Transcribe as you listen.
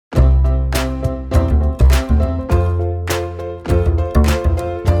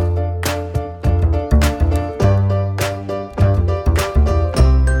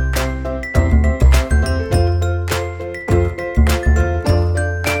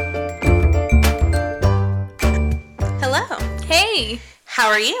How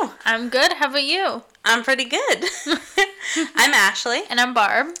are you? I'm good. How about you? I'm pretty good. I'm Ashley. And I'm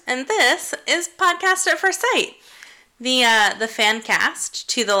Barb. And this is Podcast at First Sight, the fan cast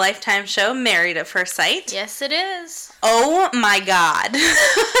to the Lifetime show Married at First Sight. Yes, it is. Oh my God.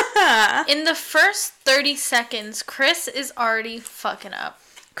 In the first 30 seconds, Chris is already fucking up.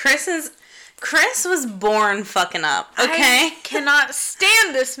 Chris was born fucking up, okay? I cannot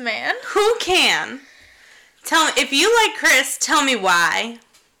stand this man. Who can? Tell me, if you like Chris, tell me why.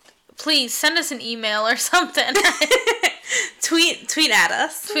 Please, send us an email or something. Tweet at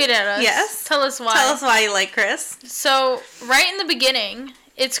us. Tweet at us. Yes. Tell us why. Tell us why you like Chris. So, right in the beginning,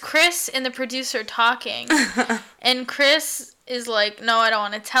 it's Chris and the producer talking. And Chris is like, no, I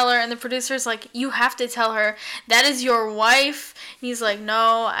don't want to tell her. And the producer's like, you have to tell her. That is your wife. And he's like,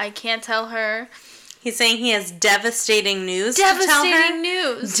 no, I can't tell her. He's saying he has devastating news to tell her. Devastating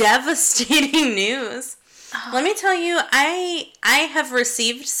news. Devastating news. Let me tell you, I have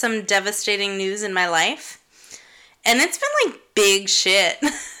received some devastating news in my life. And it's been like big shit.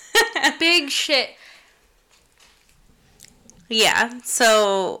 Big shit. Yeah,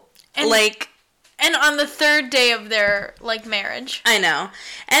 so And on the third day of their marriage. I know.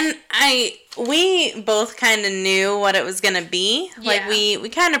 And we both kind of knew what it was going to be. Yeah. Like we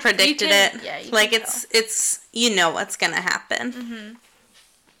kind of predicted it. Yeah, you like can it's you know what's going to happen. Mm-hmm.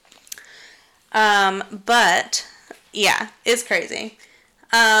 But yeah, it's crazy.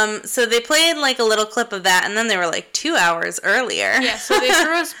 So they played like a little clip of that, and then they were like 2 hours earlier. Yeah, so they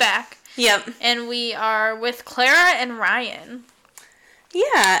threw us back. Yep. And we are with Clara and Ryan.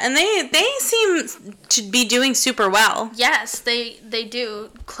 Yeah, and they seem to be doing super well. Yes, they do.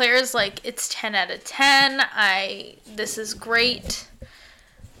 Claire's like, it's 10 out of 10. This is great.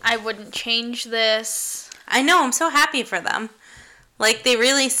 I wouldn't change this. I know, I'm so happy for them. Like, they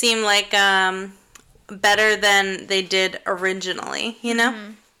really seem like better than they did originally, you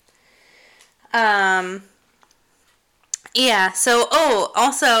know? Mm-hmm. Yeah, so,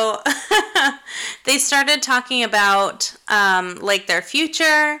 also, they started talking about, their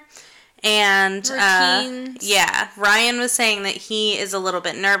future, and, routines. Yeah, Ryan was saying that he is a little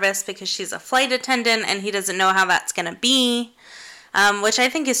bit nervous because she's a flight attendant, and he doesn't know how that's gonna be, which I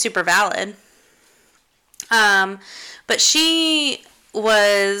think is super valid. But she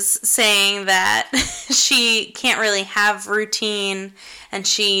was saying that she can't really have routine, and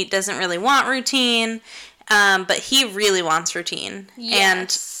she doesn't really want routine, but he really wants routine.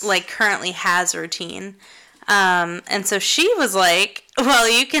 Yes. And currently has routine. And so she was like, well,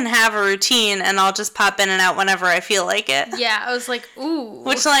 you can have a routine and I'll just pop in and out whenever I feel like it. Yeah, I was like, ooh.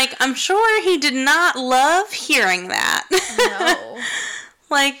 Which, I'm sure he did not love hearing that.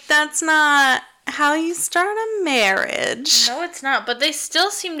 No. That's not how you start a marriage. No, it's not. But they still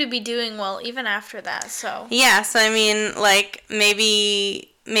seem to be doing well even after that, so. Yeah, so I mean, maybe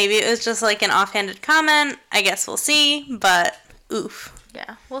it was just an offhanded comment. I guess we'll see, but oof.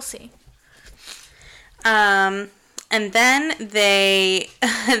 Yeah, we'll see. And then they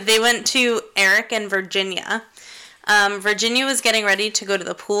went to Eric and Virginia. Virginia was getting ready to go to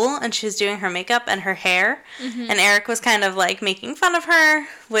the pool, and she was doing her makeup and her hair. Mm-hmm. And Eric was kind of making fun of her,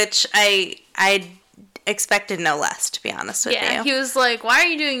 which I expected no less, to be honest with you. Yeah, he was like, why are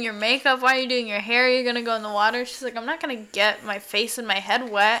you doing your makeup? Why are you doing your hair? You're going to go in the water? She's like, I'm not going to get my face and my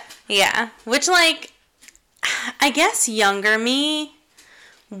head wet. Yeah, which, I guess younger me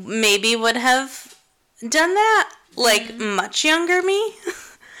maybe would have done that. Much younger me.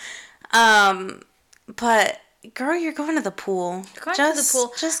 But, girl, you're going to the pool. Just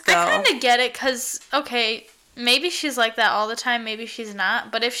go. I kind of get it, because, okay, maybe she's like that all the time. Maybe she's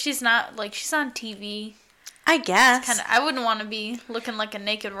not. But if she's not, she's on TV. I guess. I wouldn't want to be looking like a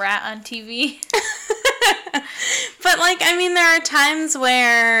naked rat on TV. But, there are times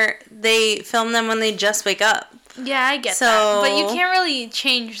where they film them when they just wake up. Yeah, I get that. But you can't really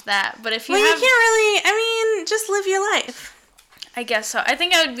change that. But if you you can't really, just live your life. I guess so. I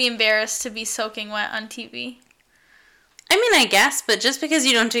think I would be embarrassed to be soaking wet on TV. I guess, but just because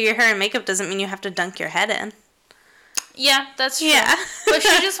you don't do your hair and makeup doesn't mean you have to dunk your head in. Yeah, that's true. Yeah. But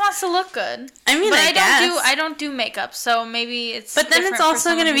she just wants to look good. I don't do makeup, so maybe it's. But then it's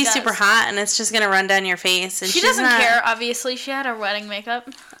also going to be super hot, and it's just going to run down your face. And she doesn't care. Obviously, she had her wedding makeup.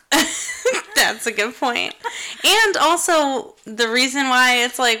 That's a good point. And also, the reason why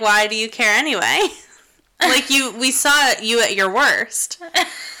it's why do you care anyway? We saw you at your worst.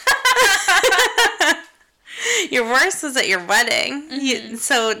 Your worst was at your wedding. Mm-hmm.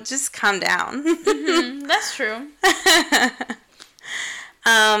 So just calm down. Mm-hmm. That's true.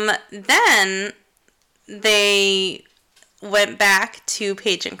 Then they went back to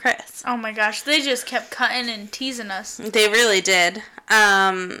Paige and Chris. Oh my gosh, they just kept cutting and teasing us. They really did.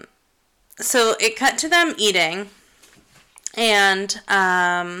 So it cut to them eating, and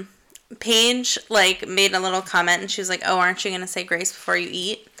Paige, like, made a little comment, and she was like, oh, aren't you going to say grace before you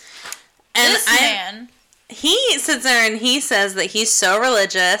eat? And this man. He sits there and he says that he's so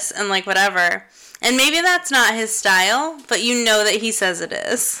religious and, like, whatever. And maybe that's not his style, but you know that he says it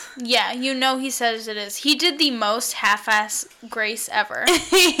is. Yeah, you know he says it is. He did the most half-ass grace ever.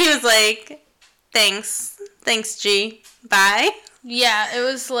 He was like, thanks, G, bye. Yeah, it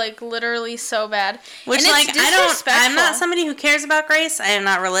was, like, literally so bad. Which, and like, it's I'm not somebody who cares about grace. I am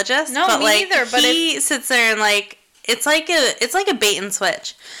not religious. No, but, me like, neither. But he sits there and, like, it's like a bait and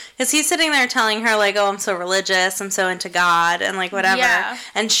switch. Because he's sitting there telling her, like, oh, I'm so religious, I'm so into God, and, like, whatever. Yeah.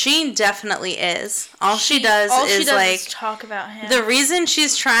 And she definitely is. All she does is talk about him. The reason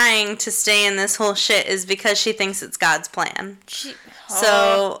she's trying to stay in this whole shit is because she thinks it's God's plan.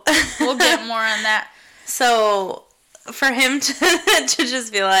 So we'll get more on that. So for him to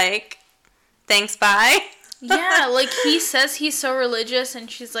just be like, thanks, bye. Yeah, like, he says he's so religious, and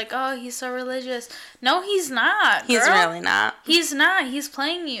she's like, oh, he's so religious. No, he's not, girl. He's really not. He's not. He's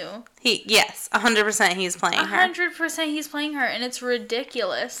playing you. Yes, 100% he's playing her. 100% he's playing her, and it's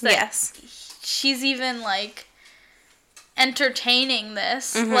ridiculous that she's even, like, entertaining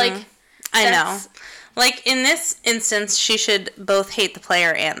this. Mm-hmm. Like, I know. Like, in this instance, she should both hate the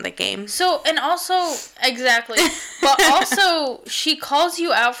player and the game. So, and also, exactly. But also, she calls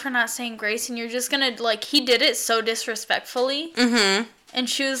you out for not saying grace, and you're just gonna, like, he did it so disrespectfully. Mm-hmm. And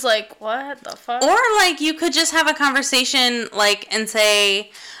she was like, what the fuck? Or, like, you could just have a conversation, like, and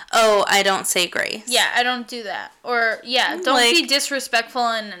say, oh, I don't say grace. Yeah, I don't do that. Or, yeah, don't, like, be disrespectful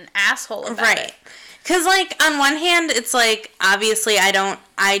and an asshole about it. Because, like, on one hand, it's like, obviously, I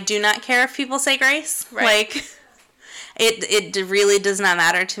do not care if people say grace. Right. Like, it really does not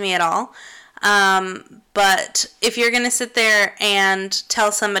matter to me at all. But if you're going to sit there and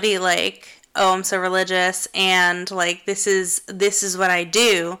tell somebody, like, oh, I'm so religious, and, like, this is what I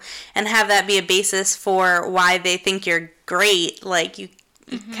do, and have that be a basis for why they think you're great, like, you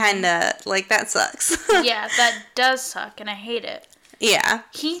kind of, like, that sucks. Yeah, that does suck, and I hate it. Yeah.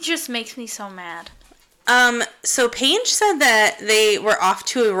 He just makes me so mad. So Paige said that they were off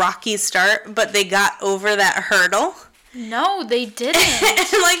to a rocky start, but they got over that hurdle. No, they didn't. And,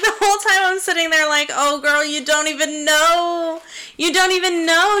 like, the whole time I'm sitting there like, oh, girl, you don't even know. You don't even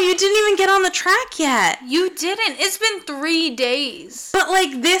know. You didn't even get on the track yet. You didn't. It's been 3 days. But,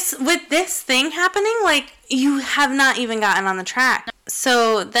 like, with this thing happening, like, you have not even gotten on the track.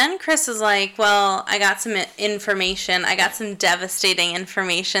 So then Chris is like, well, I got some information. I got some devastating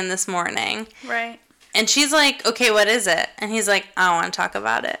information this morning. Right. And she's like, okay, what is it? And he's like, I don't want to talk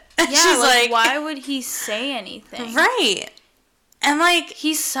about it. And yeah, she's like, why would he say anything? Right. And, like,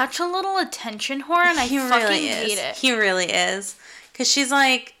 he's such a little attention whore, and I fucking hate it. He really is. Because she's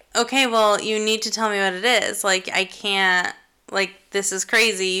like, okay, well, you need to tell me what it is. Like, I can't, like, this is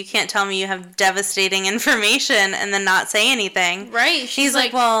crazy. You can't tell me you have devastating information and then not say anything. Right. She's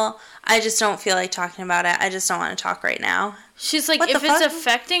like, well, I just don't feel like talking about it. I just don't want to talk right now. She's like, if it's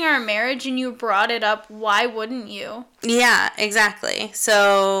affecting our marriage and you brought it up, why wouldn't you? Yeah, exactly.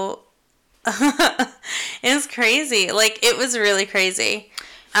 So, it's crazy. Like, it was really crazy.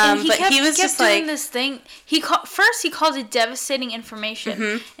 And but he was just doing like this thing. First he called it devastating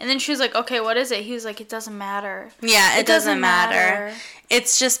information, and then she was like, "Okay, what is it?" He was like, "It doesn't matter." Yeah, it doesn't matter.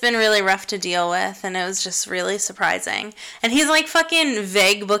 It's just been really rough to deal with, and it was just really surprising. And he's like fucking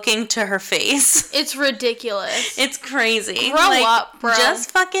vague booking to her face. It's ridiculous. It's crazy. Grow up, bro.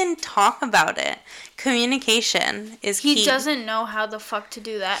 Just fucking talk about it. Communication is key. He doesn't know how the fuck to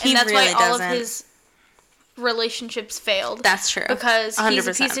do that, and that's why all of his relationships failed. That's true. Because 100%. He's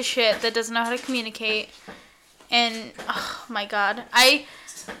a piece of shit that doesn't know how to communicate. And oh my god,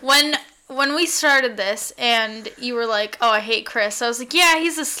 when we started this and you were like, "Oh, I hate Chris," I was like, "Yeah,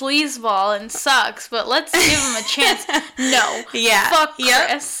 he's a sleazeball and sucks, but let's give him a chance." No. Yeah. Fuck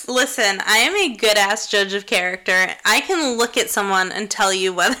Chris. Listen, I am a good ass judge of character. I can look at someone and tell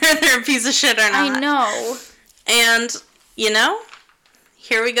you whether they're a piece of shit or not. I know. And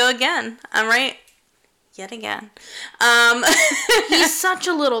here we go again. I'm right. Yet again. He's such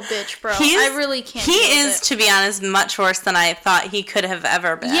a little bitch, bro. I really can't. He is, to be honest, much worse than I thought he could have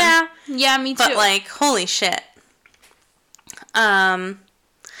ever been. Yeah, me too. But, like, holy shit. Then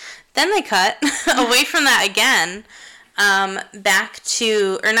they cut away from that again, for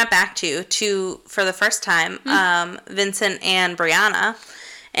the first time, Vincent and Brianna.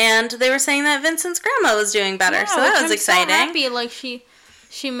 And they were saying that Vincent's grandma was doing better, yeah, so that was exciting. So happy, like,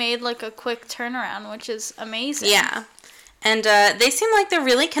 she made, like, a quick turnaround, which is amazing. Yeah. And they seem like they're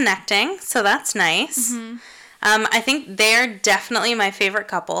really connecting, so that's nice. Mm-hmm. I think they're definitely my favorite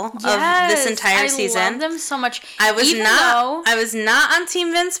couple of this entire season. I love them so much. I was not on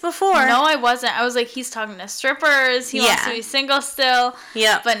Team Vince before. No, I wasn't. I was like, he's talking to strippers. He wants to be single still.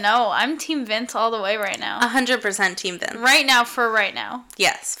 Yeah. But no, I'm Team Vince all the way right now. 100% Team Vince. Right now, for right now.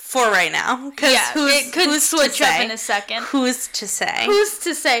 Yes, for right now. Yeah, it could switch up in a second. Who's to say? Who's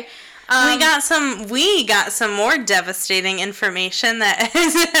to say? We got some more devastating information that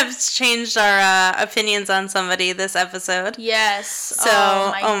has changed our opinions on somebody this episode. Yes. So,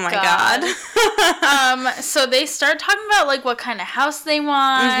 oh my god. So they start talking about like what kind of house they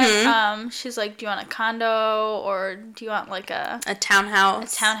want. Mm-hmm. She's like, "Do you want a condo or do you want like a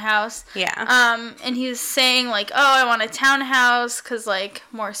townhouse?" A townhouse. Yeah. And he's saying like, "Oh, I want a townhouse because like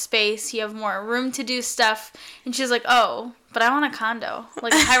more space. You have more room to do stuff." And she's like, "Oh, but I want a condo,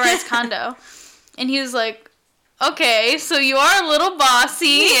 like a high-rise condo." And he was like, "Okay, so you are a little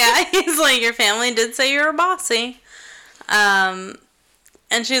bossy." Yeah, he's like, "Your family did say you were bossy." And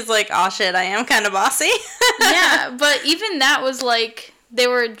she's like, "Oh shit, I am kind of bossy." Yeah, but even that was like, they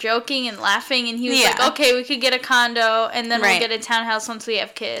were joking and laughing, and he was like, "Okay, we could get a condo, and then we'll get a townhouse once we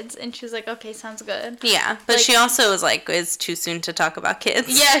have kids." And she's like, "Okay, sounds good." Yeah, but like, she also was like, "It's too soon to talk about kids."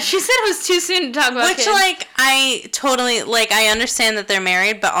 Yeah, she said it was too soon to talk about kids. Which, like, I totally, like, I understand that they're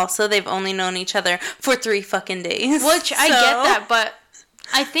married, but also they've only known each other for 3 fucking days. Which, I get that, but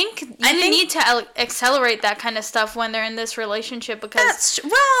I think you need to accelerate that kind of stuff when they're in this relationship, because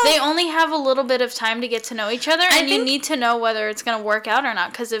they only have a little bit of time to get to know each other, and you need to know whether it's going to work out or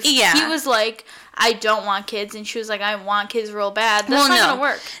not. Because if he was like, "I don't want kids," and she was like, "I want kids real bad," that's not going to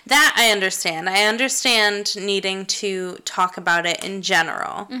work. That I understand. I understand needing to talk about it in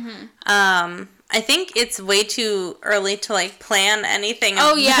general. Mm-hmm. I think it's way too early to, like, plan anything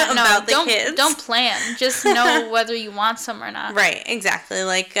about the kids. Don't plan. Just know whether you want some or not. Right, exactly.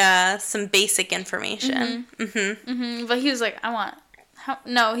 Like, some basic information. Mm-hmm. Mm-hmm. Mm-hmm. But he was like,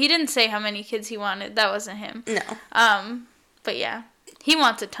 no, he didn't say how many kids he wanted. That wasn't him. No. But yeah, he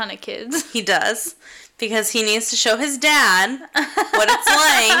wants a ton of kids. He does. Because he needs to show his dad what it's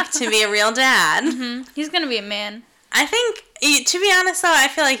like to be a real dad. Mm-hmm. He's going to be a man. I think, to be honest, though, I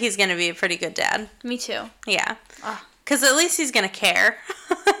feel like he's going to be a pretty good dad. Me too. Yeah. Because at least he's going to care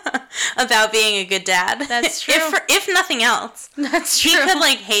about being a good dad. That's true. If nothing else. That's true. He could,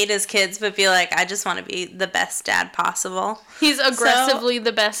 like, hate his kids, but be like, I just want to be the best dad possible. He's aggressively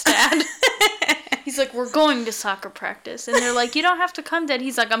the best dad. He's like, "We're going to soccer practice." And they're like, "You don't have to come, Dad."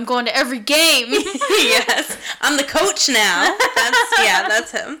 He's like, "I'm going to every game." Yes. I'm the coach now.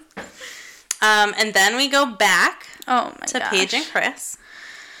 That's him. And then we go back to Paige and Chris.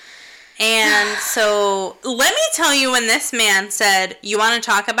 And so, let me tell you, when this man said, "You want to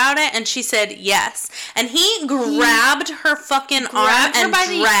talk about it?" and she said, "Yes." And he grabbed her fucking arm and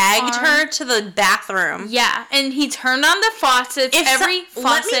dragged her to the bathroom. Yeah, and he turned on the faucets, faucet.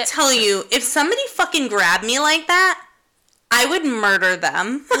 Let me tell you, if somebody fucking grabbed me like that, I would murder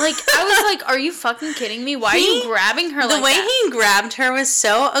them. Like, I was like, "Are you fucking kidding me? Why are you grabbing her like that?" The way he grabbed her was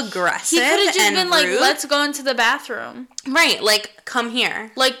so aggressive. He could have just been like, "Let's go into the bathroom." Right, like, come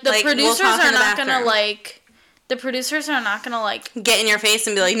here. Like, the producers are not gonna, like... The producers are not gonna, like... Get in your face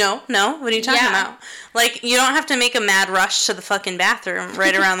and be like, no, what are you talking about? Like, you don't have to make a mad rush to the fucking bathroom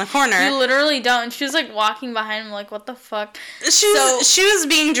right around the corner. You literally don't. And she was, like, walking behind him, like, what the fuck? She was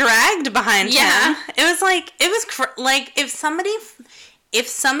being dragged behind him. It was, like, like, if somebody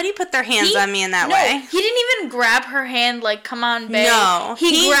put their hands on me in that way... He didn't even grab her hand, like, "Come on, babe." No.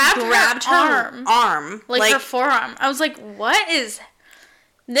 He grabbed her arm. Like, her forearm. I was like, what is...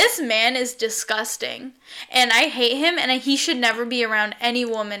 This man is disgusting, and I hate him, and he should never be around any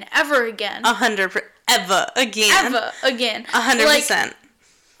woman ever again. 100%. Ever again. 100%.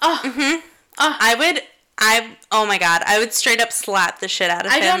 Oh my god, I would straight up slap the shit out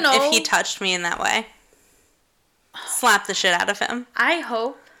of him if he touched me in that way. Slap the shit out of him. I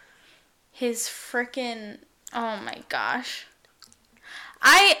hope his freaking... Oh my gosh.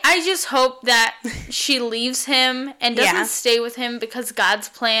 I just hope that she leaves him and doesn't stay with him because God's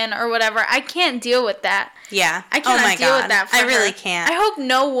plan or whatever. I can't deal with that. Yeah. I cannot deal with that for her. I really can't. I hope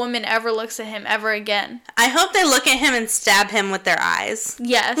no woman ever looks at him ever again. I hope they look at him and stab him with their eyes.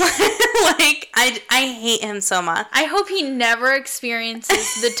 Yes. Like, I hate him so much. I hope he never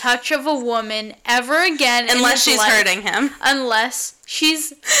experiences the touch of a woman ever again. Unless she's hurting him. Unless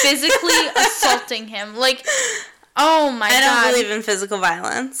she's physically assaulting him. Like... Oh my god. I don't believe in physical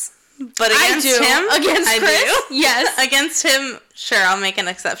violence. But against him, against Chris? I do. Yes. Against him, sure, I'll make an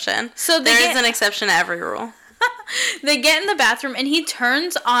exception. So there is an exception to every rule. They get in the bathroom, and he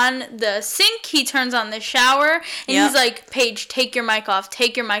turns on the sink, he turns on the shower, and he's like, Paige, take your mic off,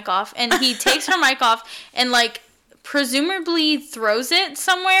 and he takes her mic off, and, like, presumably throws it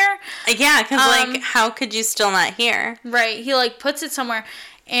somewhere. Yeah, because, like, how could you still not hear? Right, he, like, puts it somewhere,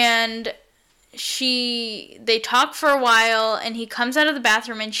 and they talk for a while, and he comes out of the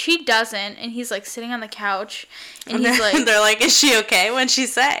bathroom, and she doesn't, and he's, like, sitting on the couch, and he's like... They're like, is she okay? What'd she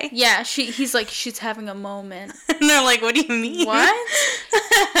say? Yeah, he's like, she's having a moment. And they're like, what do you mean?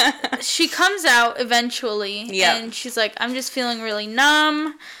 What? She comes out eventually, and she's like, I'm just feeling really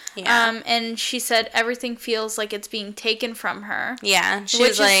numb. Yeah. And she said everything feels like it's being taken from her. Yeah. She's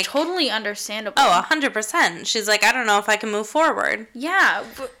which like, is totally understandable. Oh, 100%. She's like, I don't know if I can move forward. Yeah.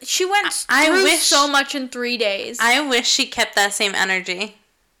 She went through so much in 3 days. I wish she kept that same energy.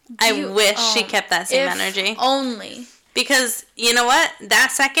 I wish she kept that same energy. Only. Because, you know what?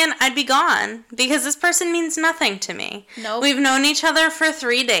 That second, I'd be gone. Because this person means nothing to me. Nope. We've known each other for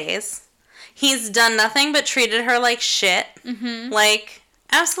 3 days. He's done nothing but treated her like shit. Mm-hmm. Like...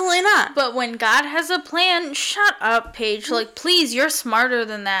 Absolutely not. But when God has a plan, shut up, Paige. Like, please, you're smarter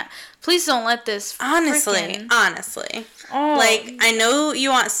than that. Please don't let this Honestly. Oh. Like, I know you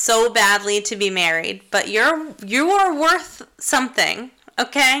want so badly to be married, but you are worth something,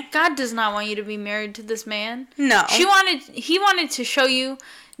 okay? God does not want you to be married to this man. No. He wanted to show you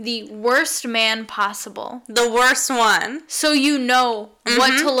the worst man possible. The worst one. So you know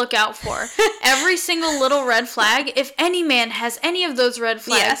what to look out for. Every single little red flag, if any man has any of those red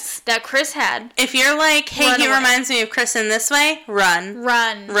flags that Chris had. If you're like, hey, he reminds me of Chris in this way, run.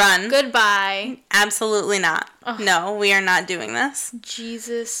 Run. Goodbye. Absolutely not. Ugh. No, we are not doing this.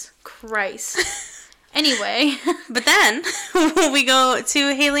 Jesus Christ. Anyway. But then, we go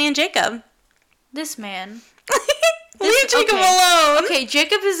to Haley and Jacob. This man... Leave Jacob alone. Okay,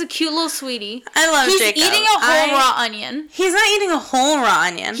 Jacob is a cute little sweetie. I love Jacob. He's eating a whole raw onion. He's not eating a whole raw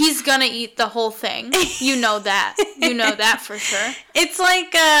onion. He's gonna eat the whole thing. You know that. You know that for sure. It's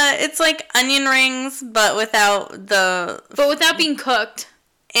like onion rings, but without being cooked.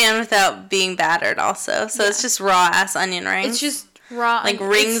 And without being battered also. So it's just raw ass onion rings. It's just raw like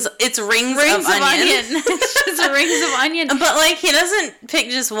rings. It's rings of onion. It's just rings of onion. But like he doesn't pick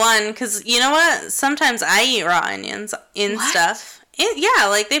just one because you know what? Sometimes I eat raw onions in stuff.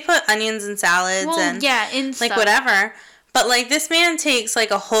 Like they put onions in salads and in like stuff. Whatever. But like this man takes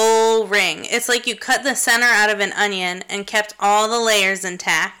like a whole ring. It's like you cut the center out of an onion and kept all the layers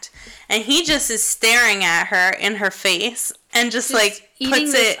intact, and he just is staring at her in her face and just like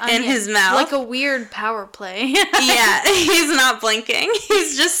puts it in his mouth. Like a weird power play. Yeah, he's not blinking.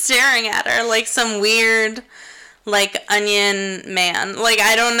 He's just staring at her like some weird, like, onion man. Like,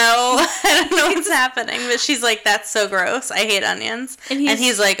 I don't know what's happening, but she's like, that's so gross. I hate onions. And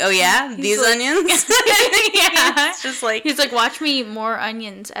he's like, oh yeah? These like, onions? Yeah. It's just like... He's like, watch me eat more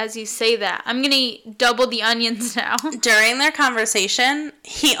onions as you say that. I'm gonna eat double the onions now. During their conversation,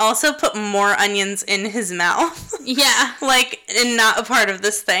 he also put more onions in his mouth. Yeah. Like, and not a part of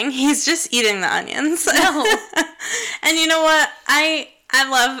this thing. He's just eating the onions. No. And you know what? I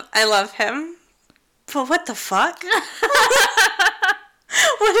love him. But what the fuck?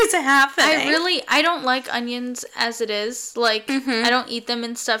 What is happening? I don't like onions as it is. Like, I don't eat them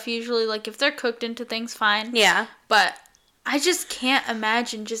and stuff usually. Like, if they're cooked into things, fine. Yeah. But I just can't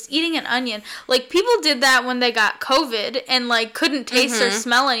imagine just eating an onion. Like, people did that when they got COVID and, like, couldn't taste or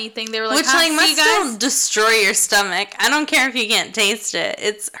smell anything. They were like, which, like, must still destroy your stomach. I don't care if you can't taste it.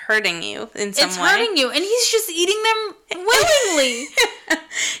 It's hurting you in some way. It's hurting you. And he's just eating them willingly.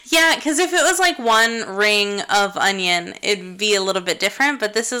 Yeah, because if it was, like, one ring of onion, it'd be a little bit different.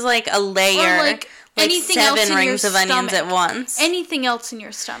 But this is, like, a layer. Or, like anything 7 else in rings of onions at once. Anything else in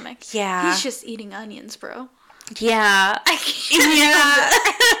your stomach. Yeah. He's just eating onions, bro. Yeah. I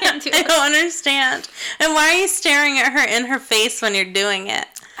can't do it. I don't understand. And why are you staring at her in her face when you're doing it?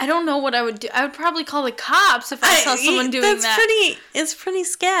 I don't know what I would do. I would probably call the cops if I saw someone doing that. It's pretty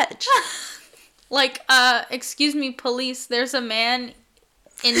sketch. Like, excuse me, police, there's a man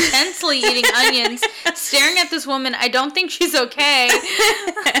intensely eating onions, staring at this woman. I don't think she's okay.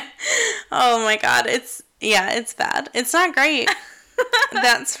 Oh my god, it's bad. It's not great.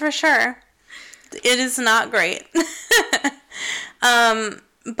 That's for sure. It is not great.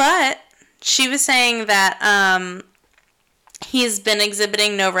 But she was saying that he's been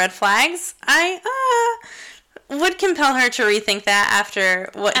exhibiting no red flags. I would compel her to rethink that after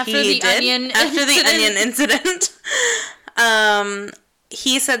he did. After the onion incident.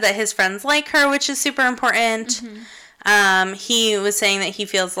 He said that his friends like her, which is super important. He was saying that he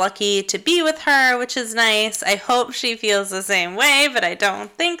feels lucky to be with her, which is nice. I hope she feels the same way, but I don't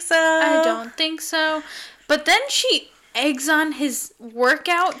think so. I don't think so. But then she eggs on his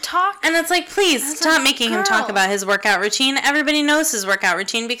workout talk. And it's like, please stop making him talk about his workout routine. Everybody knows his workout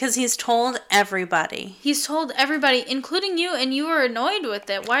routine because he's told everybody. He's told everybody, including you, and you were annoyed with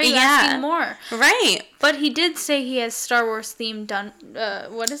it. Why are you asking more? Right. But he did say he has Star Wars themed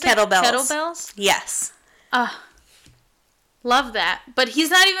what is it? Kettlebells. Kettlebells? Yes. Love that. But he's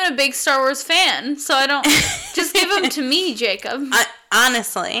not even a big Star Wars fan, so I don't... Just give them to me, Jacob.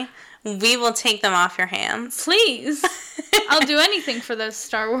 Honestly, we will take them off your hands. Please. I'll do anything for those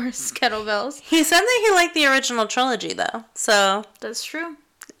Star Wars kettlebells. He said that he liked the original trilogy, though. So... That's true.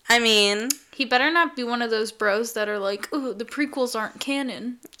 I mean... He better not be one of those bros that are like, ooh, the prequels aren't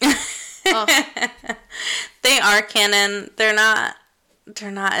canon. They are canon. They're not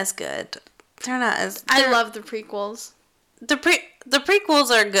as good. I love the prequels. The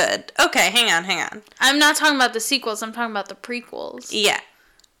prequels are good. Okay, hang on. I'm not talking about the sequels. I'm talking about the prequels. Yeah.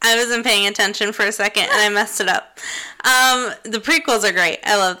 I wasn't paying attention for a second and I messed it up. The prequels are great.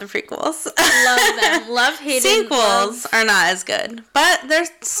 I love the prequels. Love them. Love, hated. Sequels are not as good, but they're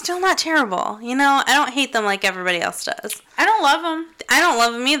still not terrible. You know, I don't hate them like everybody else does. I don't love them. I don't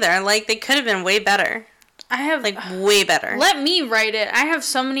love them either. Like, they could have been way better. Way better. Let me write it. I have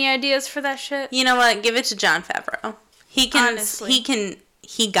so many ideas for that shit. You know what? Give it to Jon Favreau. He can. Honestly.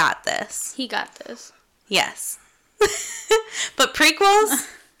 He got this. He got this. Yes. But prequels?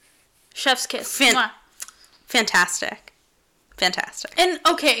 Chef's kiss. Fantastic. And,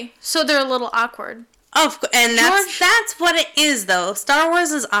 okay, so they're a little awkward. And that's what it is, though. Star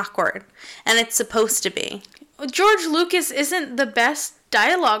Wars is awkward. And it's supposed to be. George Lucas isn't the best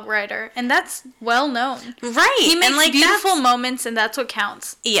dialogue writer, and that's well known. Right. He makes beautiful moments, and that's what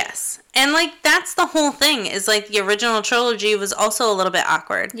counts. Yes. And, that's the whole thing, is, the original trilogy was also a little bit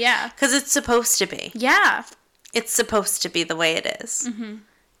awkward. Yeah. Because it's supposed to be. Yeah. It's supposed to be the way it is. Mm-hmm.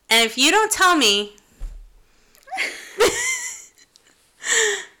 And if you don't tell me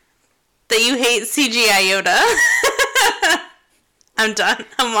that you hate CGI Yoda, I'm done.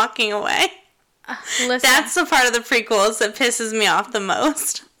 I'm walking away. Listen, that's the part of the prequels that pisses me off the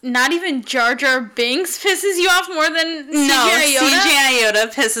most. Not even Jar Jar Binks pisses you off more than CGI Yoda? CGI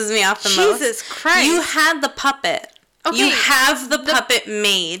Yoda pisses me off the most. Jesus Christ. You had the puppet. Okay, you have the puppet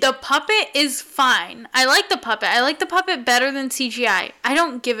made. The puppet is fine. I like the puppet. I like the puppet better than CGI. I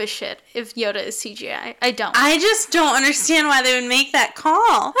don't give a shit if Yoda is CGI. I don't. I just don't understand why they would make that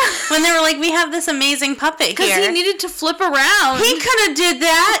call. When they were like, we have this amazing puppet here. Because he needed to flip around. He could have did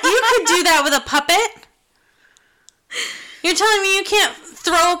that. You could do that with a puppet. You're telling me you can't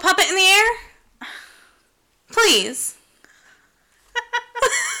throw a puppet in the air? Please.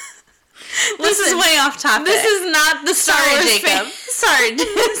 This is way off topic. This is not the Star Wars Jacob.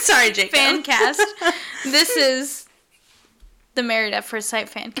 Sorry, Jacob. Fan cast. This is the Married at First Sight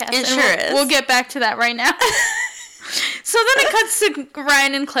fan cast. It sure is. We'll get back to that right now. So then it cuts to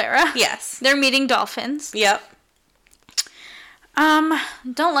Ryan and Clara. Yes. They're meeting dolphins. Yep.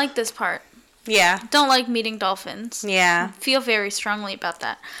 Don't like this part. Yeah. Don't like meeting dolphins. Yeah. Feel very strongly about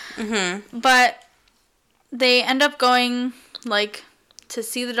that. Mm-hmm. But they end up going, to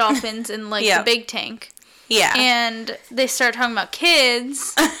see the dolphins in, the big tank. Yeah. And they start talking about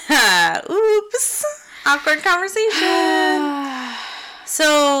kids. Oops. Awkward conversation.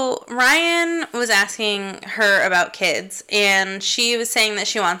 So, Ryan was asking her about kids, and she was saying that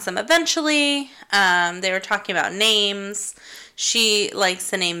she wants them eventually. They were talking about names. She likes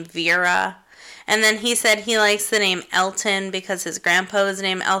the name Vera. And then he said he likes the name Elton because his grandpa was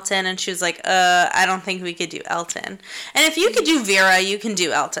named Elton. And she was like, I don't think we could do Elton. And if you could do Vera, you can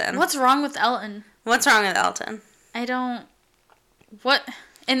do Elton. What's wrong with Elton? What's wrong with Elton? I don't... What?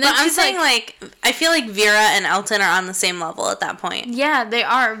 And then I'm saying, I feel like Vera and Elton are on the same level at that point. Yeah, they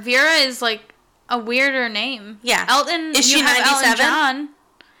are. Vera is, a weirder name. Yeah. Elton, is she 97? Elton John.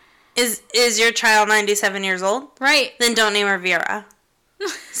 Is your child 97 years old? Right. Then don't name her Vera.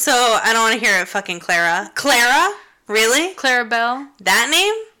 So, I don't want to hear it, fucking Clara. Clara? Really? Clara Belle. That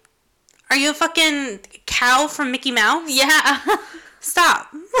name? Are you a fucking cow from Mickey Mouse? Yeah.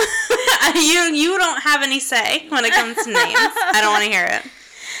 Stop. You don't have any say when it comes to names. I don't want to hear it.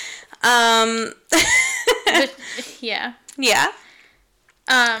 But, yeah. Yeah?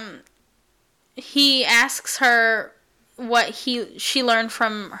 He asks her what she learned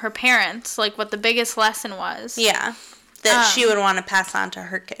from her parents, what the biggest lesson was. Yeah. That she would want to pass on to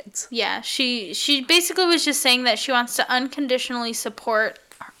her kids. Yeah, she basically was just saying that she wants to unconditionally support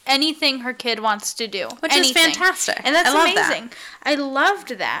anything her kid wants to do. Which is fantastic. And that's amazing. I loved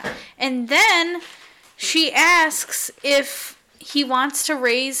that. And then she asks if he wants to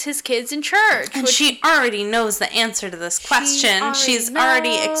raise his kids in church. And she already knows the answer to this question. She's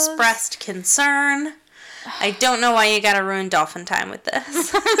already expressed concern. I don't know why you gotta ruin dolphin time with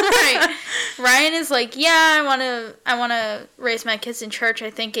this. Right. Ryan is like, yeah, I wanna raise my kids in church. I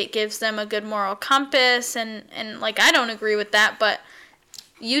think it gives them a good moral compass, and like, I don't agree with that, but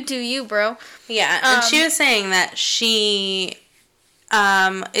you do you, bro. Yeah, and she was saying that she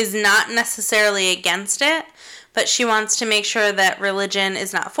is not necessarily against it, but she wants to make sure that religion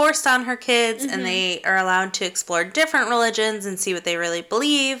is not forced on her kids, and they are allowed to explore different religions and see what they really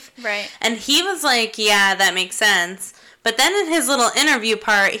believe. Right. And he was like, yeah, that makes sense. But then in his little interview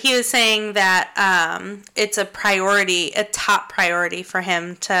part, he was saying that it's a top priority for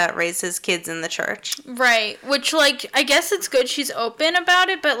him to raise his kids in the church. Right. Which, like, I guess it's good she's open about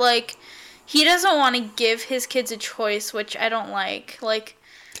it, but, like, he doesn't want to give his kids a choice, which I don't like. Like...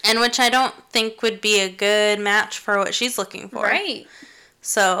 And which I don't think would be a good match for what she's looking for. Right.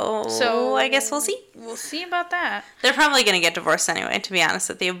 So I guess we'll see. We'll see about that. They're probably going to get divorced anyway, to be honest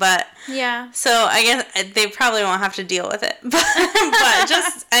with you. But yeah. So I guess they probably won't have to deal with it. But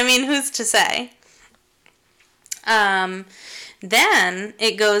just, I mean, who's to say? Then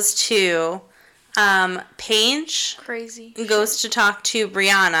it goes to Paige. Crazy. Goes to talk to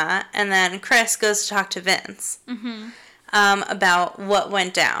Brianna, and then Chris goes to talk to Vince. Mm-hmm. About what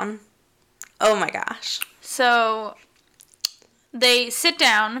went down. Oh my gosh. So they sit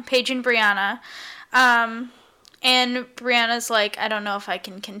down, Paige and Brianna, and Brianna's like, I don't know if I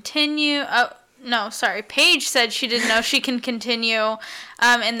can continue. Oh, no, sorry. Paige said she didn't know she can continue.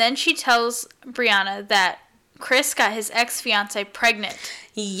 And then she tells Brianna that Chris got his ex-fiance pregnant.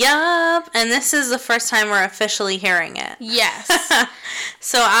 Yup. And this is the first time we're officially hearing it. Yes.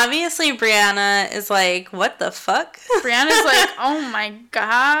 So obviously Brianna is like, what the fuck? Brianna's like, oh my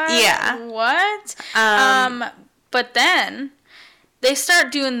god. Yeah. What? But then they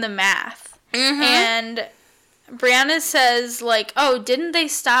start doing the math. Mm-hmm. And Brianna says, like, oh, didn't they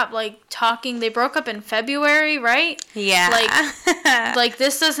stop, like, talking? They broke up in February, right? Yeah. Like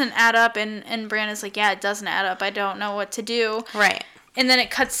this doesn't add up. And Brianna's like, yeah, it doesn't add up. I don't know what to do. Right. And then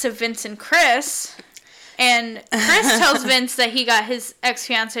it cuts to Vince and Chris. And Chris tells Vince that he got his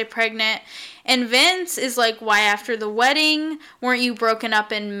ex-fiancée pregnant. And Vince is like, why after the wedding? Weren't you broken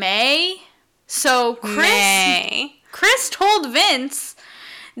up in May? So Chris told Vince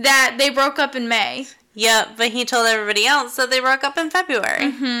that they broke up in May. Yep, but he told everybody else that they broke up in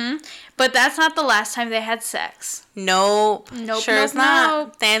February. Mm-hmm. But that's not the last time they had sex. Nope. Sure is not.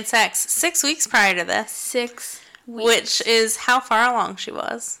 Nope. They had sex 6 weeks prior to this. 6 weeks. Which is how far along she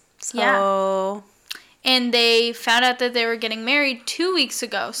was. So... Yeah. And they found out that they were getting married 2 weeks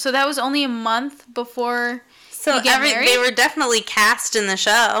ago. So that was only a month before you get married. They were definitely cast in the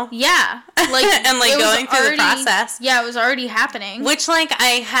show. Yeah. Like, and like going through the process. Yeah, it was already happening. Which, like,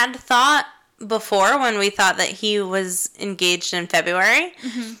 I had thought before when we thought that he was engaged in February.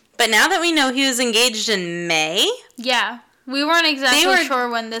 Mm-hmm. But now that we know he was engaged in May. Yeah. We weren't exactly sure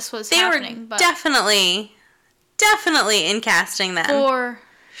when this was happening. They were definitely in casting then. For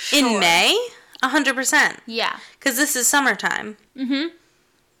sure. In May? 100%. Yeah. Because this is summertime. Mm-hmm.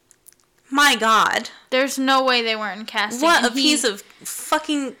 My God. There's no way they weren't in casting. What a piece of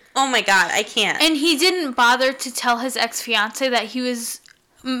fucking... Oh my God, I can't. And he didn't bother to tell his ex-fiancée that he was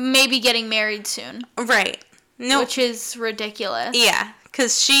maybe getting married soon. Right. No. Which is ridiculous. Yeah,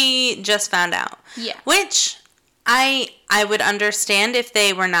 because she just found out. Yeah. Which I would understand if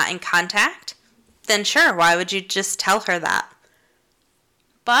they were not in contact. Then sure, why would you just tell her that?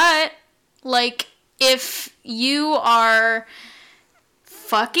 But... like, if you are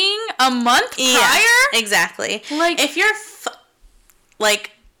fucking a month prior? Yeah, exactly. Like, if you're,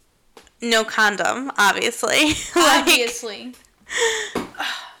 like, no condom, obviously. Obviously.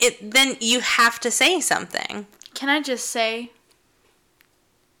 Then you have to say something. Can I just say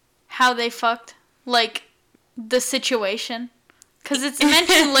how they fucked? Like, the situation? Because it's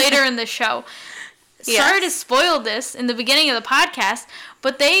mentioned later in the show. Yes. Sorry to spoil this in the beginning of the podcast,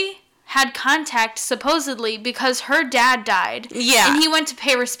 but they... had contact, supposedly, because her dad died. Yeah. And he went to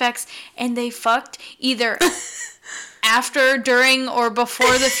pay respects, and they fucked either after, during, or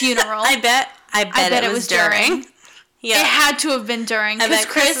before the funeral. I bet it was during. Yeah. It had to have been during, because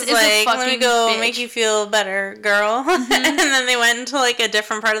Chris is like, a fucking let me go bitch. Make you feel better, girl. Mm-hmm. And then they went into, like, a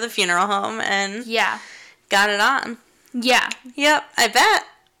different part of the funeral home, and got it on. Yeah. Yep, I bet.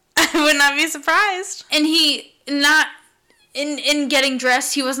 I would not be surprised. And he, not... In getting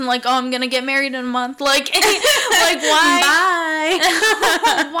dressed, he wasn't like, oh, I'm gonna get married in a month. Like why?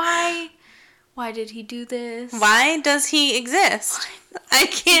 Bye. Why did he do this? Why does he exist? I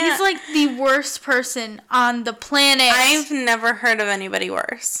can't. He's like the worst person on the planet. I've never heard of anybody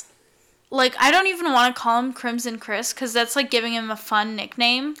worse. Like, I don't even want to call him Crimson Chris, because that's like giving him a fun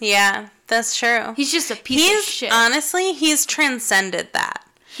nickname. Yeah, That's true. He's just a piece of shit. Honestly, he's transcended that.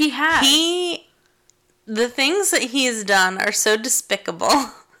 He has. The things that he's done are so despicable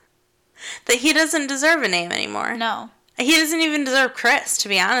that he doesn't deserve a name anymore. No. He doesn't even deserve Chris, to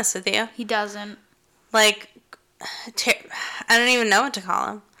be honest with you. He doesn't. Like, I don't even know what to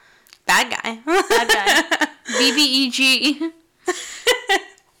call him. Bad guy. Bad guy. BBEG.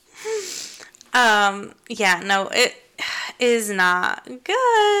 Yeah, no, it is not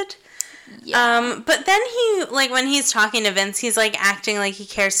good. Yeah. But then he, like, when he's talking to Vince, he's, like, acting like he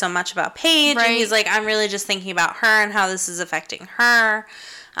cares so much about Paige. Right. And he's like, I'm really just thinking about her and how this is affecting her.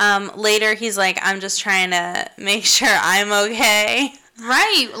 Later, he's like, I'm just trying to make sure I'm okay.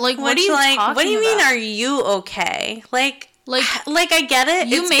 Right. Like, what are you talking about? What do you mean, are you okay? Like, I get it.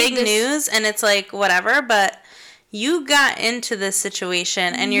 It's big news, and it's, like, whatever, but you got into this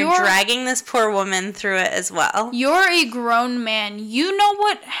situation, and you're dragging this poor woman through it as well. You're a grown man. You know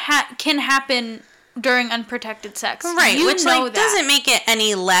what can happen during unprotected sex. Right, you which, know like, doesn't make it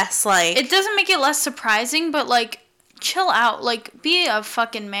any less, like... It doesn't make it less surprising, but, like, chill out. Like, be a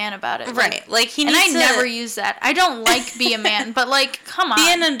fucking man about it. Right, like, he needs to... And I never use that. I don't like be a man, but, like, come on.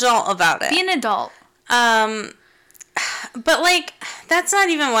 Be an adult about it. Be an adult. But, like, that's not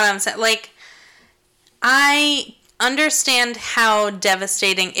even what I'm saying. Like, I understand how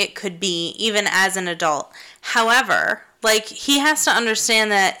devastating it could be, even as an adult. However, like, he has to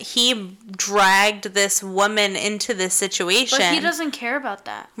understand that he dragged this woman into this situation. But he doesn't care about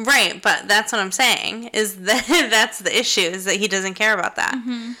that. Right, but that's what I'm saying, is that that's the issue, is that he doesn't care about that.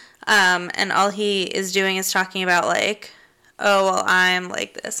 Mm-hmm. And all he is doing is talking about, like, oh, well, I'm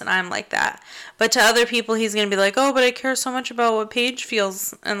like this and I'm like that. But to other people, he's going to be like, oh, but I care so much about what Paige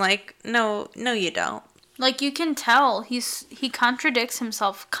feels. And, like, no, you don't. Like, you can tell he contradicts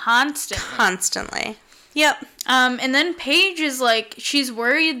himself constantly. Yep. And then Paige is like, she's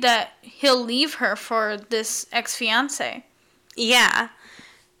worried that he'll leave her for this ex-fiance. Yeah.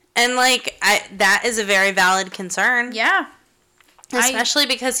 And, like, that is a very valid concern. Yeah. Especially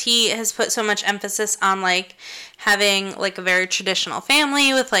because he has put so much emphasis on, like, having, like, a very traditional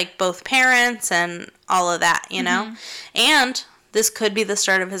family with, like, both parents and all of that, you know? And this could be the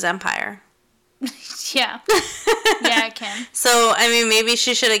start of his empire. Yeah. Yeah, it can. So, I mean, maybe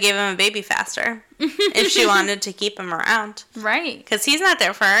she should have given him a baby faster if she wanted to keep him around. Right. Because he's not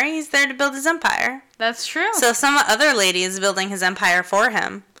there for her. He's there to build his empire. That's true. So, some other lady is building his empire for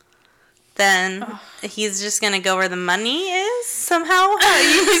him. Then he's just going to go where the money is somehow.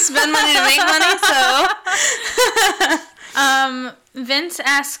 You spend money to make money, so... Vince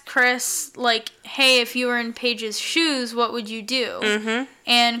asked Chris, like, hey, if you were in Paige's shoes, what would you do? Mm-hmm.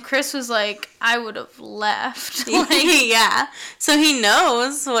 And Chris was like, I would have left. Like, yeah. So he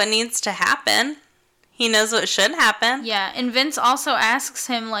knows what needs to happen. He knows what should happen. Yeah, and Vince also asks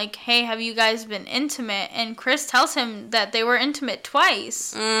him, like, hey, have you guys been intimate? And Chris tells him that they were intimate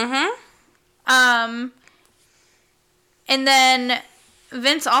twice. Mm-hmm. And then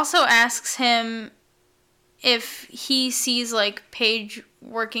Vince also asks him if he sees, like, Paige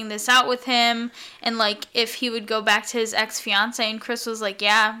working this out with him, and, like, if he would go back to his ex-fiance, and Chris was like,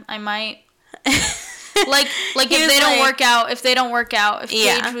 yeah, I might. like if they don't work out, if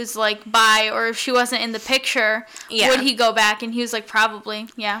Paige was, like, bi, or if she wasn't in the picture, would he go back? And he was like, probably,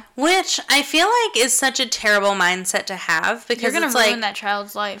 yeah. Which I feel like is such a terrible mindset to have, because you're going to ruin that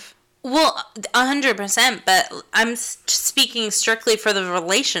child's life. Well, 100%, but I'm speaking strictly for the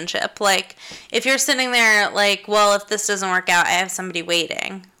relationship. Like, if you're sitting there, like, well, if this doesn't work out, I have somebody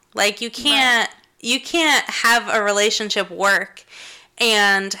waiting. Like, you can't have a relationship work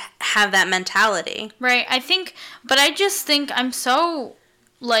and have that mentality. Right, I just think I'm so,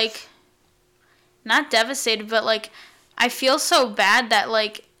 like, not devastated, but, like, I feel so bad that,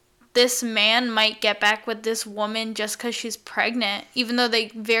 like, this man might get back with this woman just because she's pregnant, even though they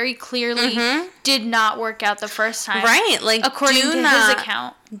very clearly did not work out the first time. Right, like, according to his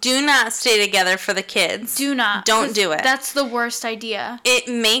account. Do not stay together for the kids. Do not. Don't do it. That's the worst idea. It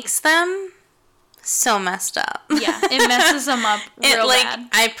makes them so messed up. Yeah, it messes them up real bad.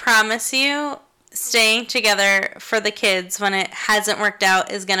 I promise you, staying together for the kids when it hasn't worked out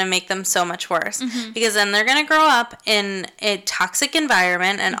is going to make them so much worse. Because then they're going to grow up in a toxic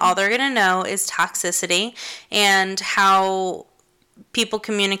environment, and all they're going to know is toxicity and how people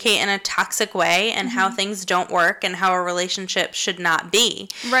communicate in a toxic way and how things don't work and how a relationship should not be.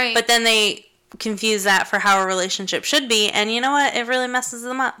 Right. But then they confuse that for how a relationship should be, and you know what? It really messes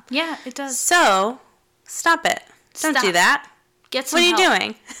them up. Yeah, it does. So, stop it. Don't do that. Get some help. What are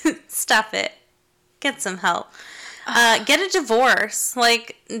you doing? Stop it. Get some help. Get a divorce.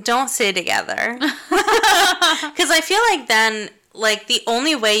 Like, don't stay together. Because I feel like then like, the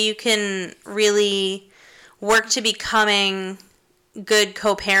only way you can really work to becoming good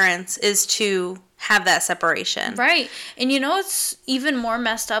co-parents is to have that separation. Right. And it's even more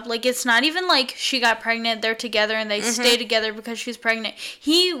messed up. Like, it's not even like she got pregnant, they're together, and they stay together because she's pregnant.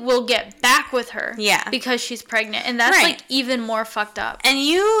 He will get back with her because she's pregnant. And that's, like, even more fucked up. And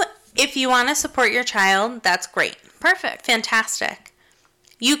if you want to support your child, that's great. Perfect. Fantastic.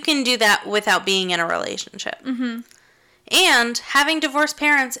 You can do that without being in a relationship. Mm-hmm. And having divorced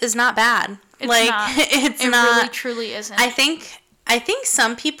parents is not bad. It's not. It really, truly isn't. I think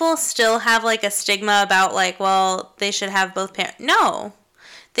some people still have, like, a stigma about, like, well, they should have both parents. No.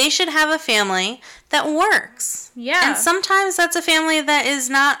 They should have a family that works. Yeah. And sometimes that's a family that is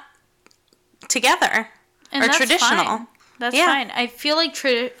not together or that's traditional. Fine. That's fine. I feel like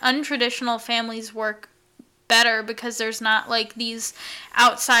untraditional families work better because there's not, like, these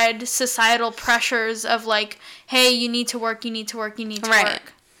outside societal pressures of, like, hey, you need to work, you need to work, you need to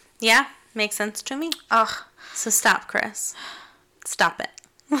work. Yeah. Makes sense to me. Ugh. So stop, Chris. Stop it.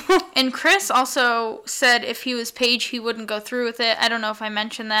 And Chris also said if he was Paige, he wouldn't go through with it. I don't know if I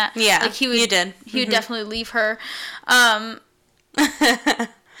mentioned that. Yeah, like you did. He would definitely leave her.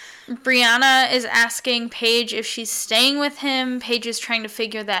 Brianna is asking Paige if she's staying with him. Paige is trying to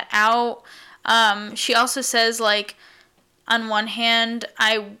figure that out. She also says, like, on one hand,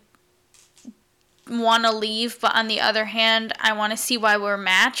 I want to leave, but on the other hand, I want to see why we're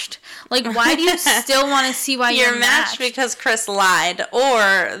matched. Like, why do you still want to see why you're matched? Because Chris lied,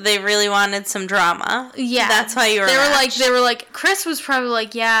 or they really wanted some drama. Yeah, that's why you were matched. They were like, Chris was probably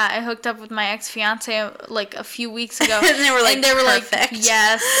like, yeah, I hooked up with my ex-fiance like a few weeks ago, and they were like, perfect.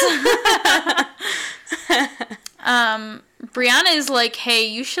 Yes. Brianna is like, hey,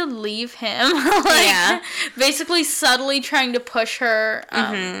 you should leave him. Basically subtly trying to push her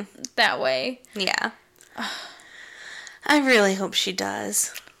that way. Yeah. I really hope she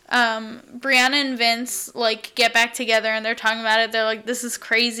does. Brianna and Vince, like, get back together and they're talking about it. They're like, this is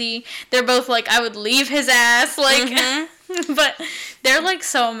crazy. They're both like, I would leave his ass. Like, but they're, like,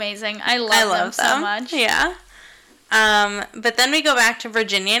 so amazing. I love them so much. Yeah. But then we go back to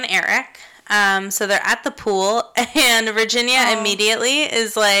Virginia and Eric. So they're at the pool, and Virginia immediately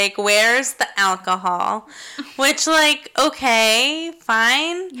is like, where's the alcohol? Which, like, okay,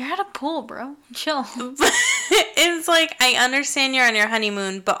 fine. You're at a pool, bro. Chill. It's like, I understand you're on your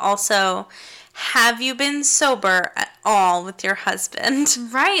honeymoon, but also, have you been sober at all with your husband?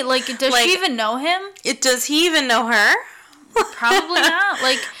 Right. Like, does she even know him? Does he even know her? Probably not.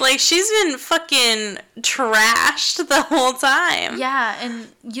 Like she's been fucking trashed the whole time. Yeah, and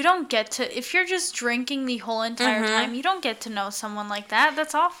you don't get to, if you're just drinking the whole entire time, you don't get to know someone like that.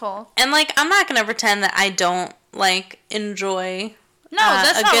 That's awful. And, like, I'm not gonna pretend that I don't, like, enjoy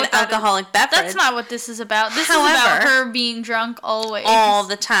that's a not good alcoholic beverage. That's not what this is about. This is about her being drunk always. All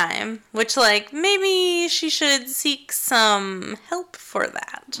the time. Which, like, maybe she should seek some help for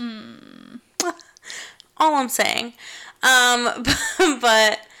that. All I'm saying.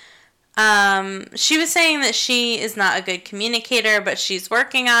 But she was saying that she is not a good communicator, but she's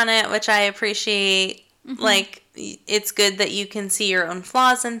working on it, which I appreciate. Like, it's good that you can see your own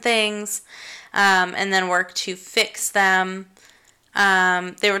flaws in things, and then work to fix them.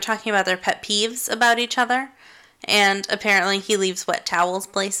 They were talking about their pet peeves about each other, and apparently he leaves wet towels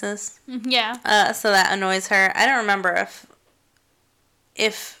places. Yeah. So that annoys her. I don't remember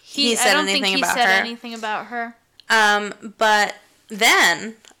if he said anything about her. I don't think he said anything about her. But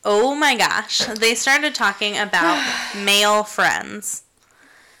then, oh my gosh, they started talking about male friends.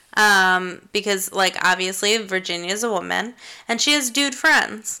 Because, like, obviously Virginia's a woman, and she has dude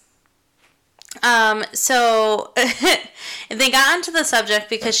friends. So they got onto the subject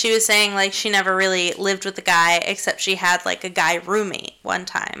because she was saying, like, she never really lived with a guy, except she had, like, a guy roommate one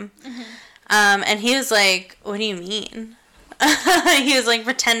time. And he was like, what do you mean? He was, like,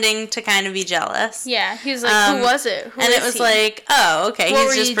 pretending to kind of be jealous. Yeah, he was like, who was it? And it was like, oh, okay,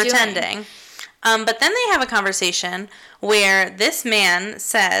 he's just pretending. But then they have a conversation where this man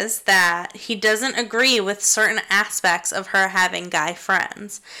says that he doesn't agree with certain aspects of her having guy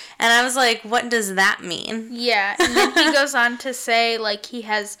friends. And I was like, what does that mean? Yeah, and then he goes on to say, like, he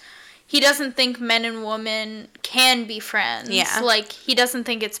doesn't think men and women can be friends. Yeah. Like, he doesn't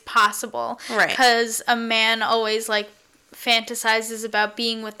think it's possible. Right. Because a man always, like, fantasizes about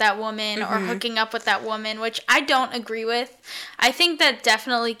being with that woman or hooking up with that woman, which I don't agree with. I think that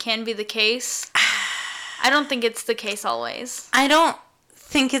definitely can be the case. I don't think it's the case always. I don't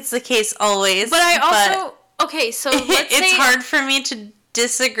think it's the case always. But I also... Okay, so let's say... It's hard for me to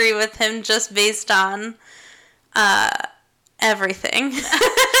disagree with him just based on everything.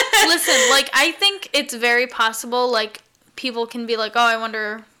 Listen, like, I think it's very possible, like, people can be like, oh, I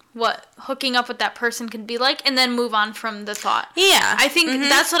wonder what hooking up with that person could be like, and then move on from the thought. Yeah. I think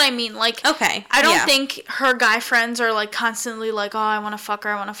that's what I mean. Like, okay. I don't think her guy friends are, like, constantly like, oh, I want to fuck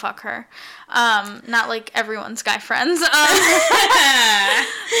her. Not like everyone's guy friends.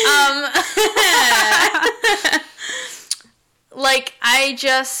 Like, I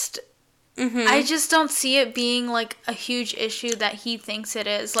just don't see it being, like, a huge issue that he thinks it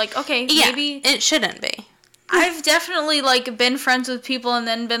is. Like, okay, maybe it shouldn't be. I've definitely, like, been friends with people and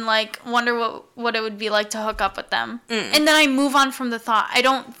then been, like, wonder what it would be like to hook up with them. And then I move on from the thought. I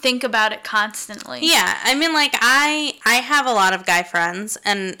don't think about it constantly. Yeah, I mean, like, I have a lot of guy friends,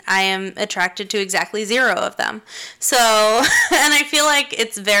 and I am attracted to exactly 0 of them. So, and I feel like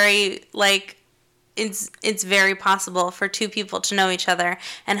it's very, like, it's very possible for 2 people to know each other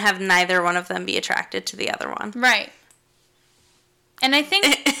and have neither one of them be attracted to the other one. Right. And I think...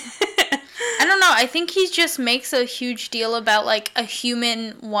 I don't know. I think he just makes a huge deal about, like, a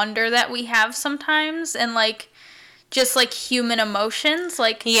human wonder that we have sometimes and, like, just, like, human emotions.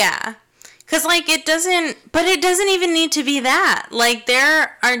 Like, yeah. Because, like, it doesn't even need to be that. Like,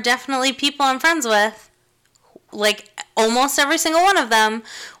 there are definitely people I'm friends with, like, almost every single one of them,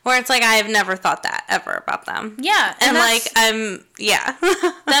 where it's like, I have never thought that ever about them. Yeah. And like, yeah.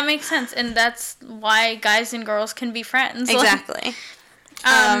 That makes sense. And that's why guys and girls can be friends. Exactly.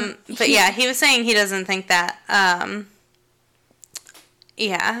 But yeah, he was saying he doesn't think that,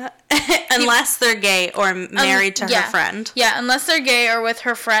 yeah, unless they're gay or married to her friend. Yeah, unless they're gay or with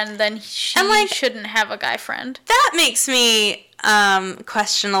her friend, then she shouldn't have a guy friend. That makes me,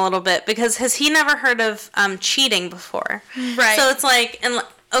 question a little bit, because has he never heard of, cheating before? Right. So it's like,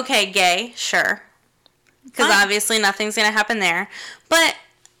 okay, gay, sure. Because obviously nothing's going to happen there. But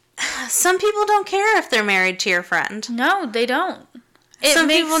some people don't care if they're married to your friend. No, they don't. Some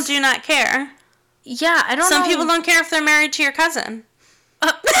people do not care. Yeah, I don't know. Some people don't care if they're married to your cousin.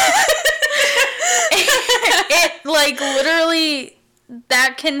 It, like, literally,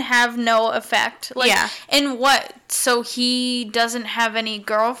 that can have no effect. Like, yeah. And what? So he doesn't have any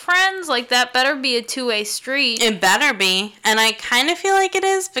girlfriends? Like, that better be a two-way street. It better be. And I kind of feel like it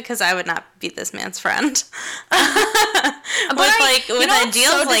is, because I would not be this man's friend. With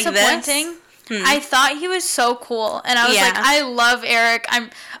ideals like this. I thought he was so cool, and I was like, I love Eric.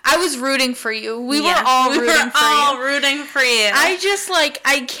 I was rooting for you. We were all rooting for you. I just, like,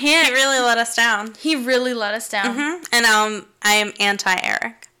 I can't. He really let us down. He really let us down. Mm-hmm. And I am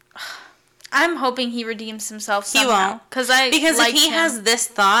anti-Eric. I'm hoping he redeems himself somehow. He won't. Because if he has this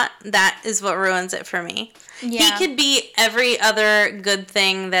thought, that is what ruins it for me. Yeah. He could be every other good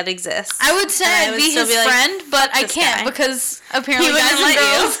thing that exists. I would say I'd be his friend, but I can't because apparently guys and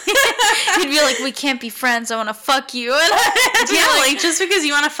girls. He'd be like, we can't be friends. I want to fuck you. Yeah, like just because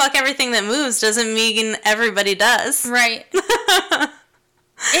you want to fuck everything that moves doesn't mean everybody does. Right.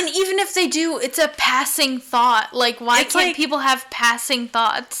 And even if they do, it's a passing thought. Like, why can't people have passing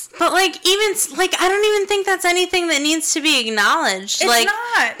thoughts? But, like, even, like, I don't even think that's anything that needs to be acknowledged. It's like,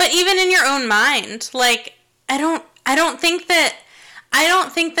 not. But even in your own mind, like, I don't think that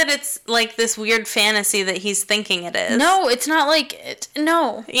it's, like, this weird fantasy that he's thinking it is. No, it's not like it.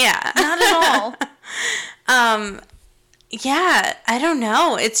 No. Yeah. Not at all. Yeah, I don't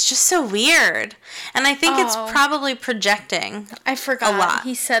know. It's just so weird. And I think it's probably projecting. I forgot. A lot.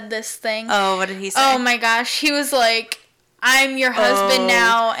 He said this thing. Oh, what did he say? Oh my gosh. He was like, I'm your husband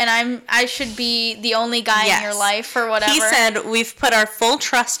now, and I should be the only guy in your life, or whatever. He said, we've put our full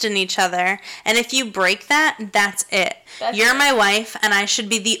trust in each other, and if you break that, that's it. You're my wife, and I should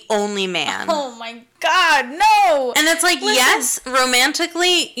be the only man. Oh my God, no! And it's like, yes,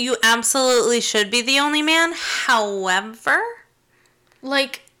 romantically, you absolutely should be the only man. However,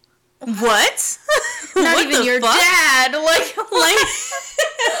 like, what? Not what even your dad. Like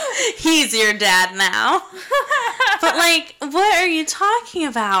he's your dad now. But, like, what are you talking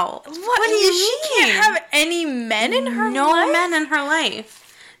about? What do you mean? She can't have any men in her life? No men in her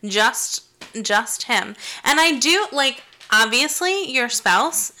life. Just him. And I do, like, obviously, your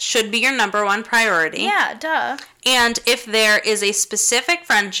spouse should be your number one priority. Yeah, duh. And if there is a specific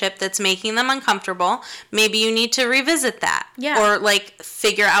friendship that's making them uncomfortable, maybe you need to revisit that. Yeah. Or, like,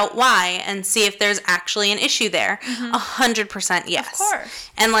 figure out why and see if there's actually an issue there. 100% yes. Of course.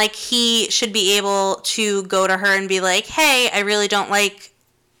 And, like, he should be able to go to her and be like, hey, I really don't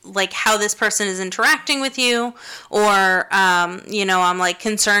like how this person is interacting with you. Or, I'm, like,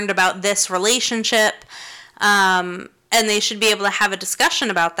 concerned about this relationship. And they should be able to have a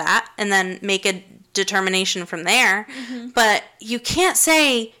discussion about that and then make a determination from there. But you can't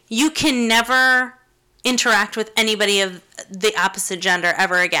say you can never interact with anybody of the opposite gender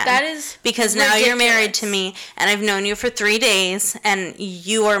ever again. That is because ridiculous. Now you're married to me, and I've known you for 3 days, and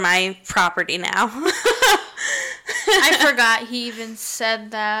you are my property now. I forgot he even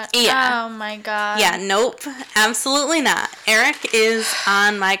said that. Yeah. Oh my god. Yeah, nope. Absolutely not. Eric is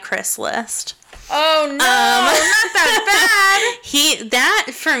on my Chris list. Oh no, not that bad.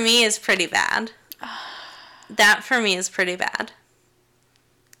 That for me is pretty bad. That for me is pretty bad.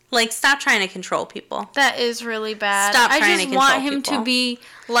 Like, stop trying to control people. That is really bad. Stop trying to control I just want him people. to be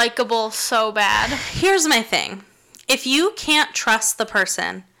likable so bad. Here's my thing. If you can't trust the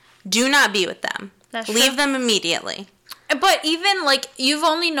person, do not be with them. That's Leave true. them immediately. But even, like, you've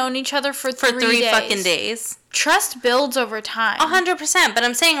only known each other for 3 3 days. fucking days. Trust builds over time. 100%. But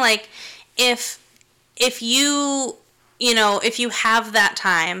I'm saying, like, if you, if you have that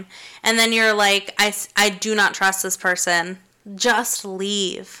time, and then you're like, I do not trust this person, just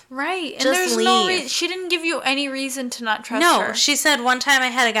leave. Right. And Just there's no leave. she didn't give you any reason to not trust her. No, she said one time I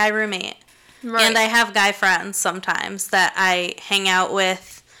had a guy roommate. Right. And I have guy friends sometimes that I hang out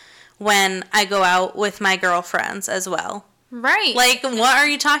with when I go out with my girlfriends as well. Right. Like, what are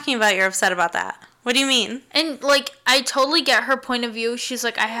you talking about? You're upset about that. What do you mean? And, like, I totally get her point of view. She's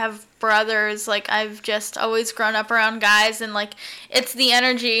like, I have brothers. Like, I've just always grown up around guys. And, like, it's the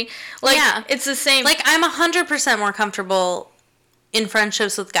energy. Like, Yeah. it's the same. Like, I'm 100% more comfortable in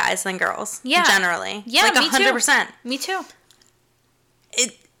friendships with guys than girls. Yeah. Generally. Yeah, like, me too. 100%. Me too.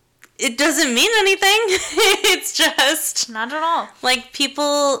 It doesn't mean anything. It's just, Not at all. like,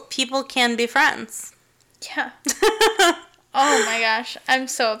 people can be friends. Yeah. Oh my gosh. I'm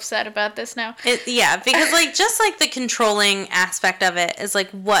so upset about this now. Yeah, because, like, just, like, the controlling aspect of it is,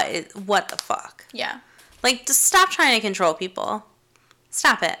 like, what the fuck? Yeah. Like, just stop trying to control people.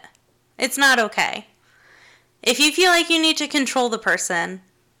 Stop it. It's not okay. If you feel like you need to control the person,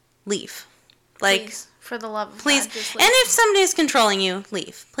 leave. Like, Please, for the love of please. God, just And leave. if somebody's controlling you,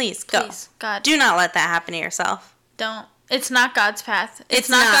 leave. Please, go. Please, God, Do not let that happen to yourself. don't. It's not God's path. It's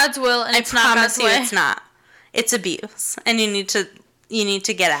not. not God's will, and it's not God's way. It's not. It's abuse, and you need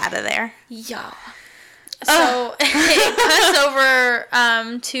to get out of there. Yeah. So it cuts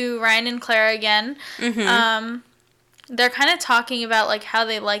over to Ryan and Clara again. Mm-hmm. They're kind of talking about, like, how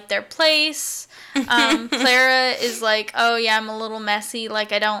they like their place. Clara is like, oh yeah, I'm a little messy.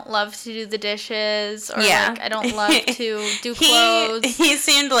 Like, I don't love to do the dishes, or like I don't love to do clothes. He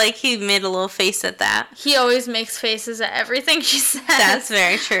seemed like he made a little face at that. He always makes faces at everything she says. That's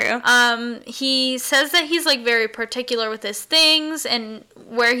very true. He says that he's, like, very particular with his things and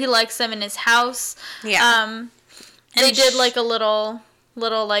where he likes them in his house. Yeah. They did, like, a little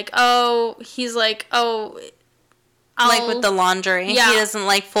like, oh, he's like, oh, like with the laundry. Yeah. He doesn't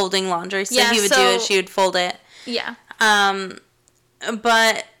like folding laundry, so Yeah, he would do it, she would fold it. Yeah.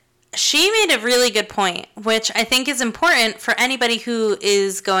 But she made a really good point, which I think is important for anybody who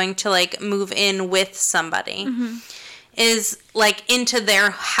is going to, like, move in with somebody. Mm-hmm. Is, like, into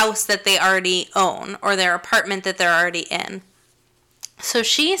their house that they already own or their apartment that they're already in. So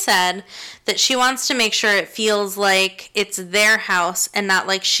she said that she wants to make sure it feels like it's their house and not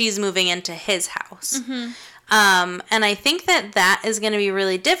like she's moving into his house. Mm-hmm. And I think that is going to be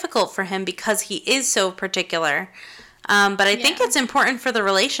really difficult for him because he is so particular. But I think it's important for the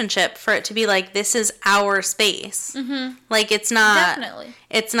relationship for it to be like, this is our space. Mm-hmm. Like, it's not... Definitely.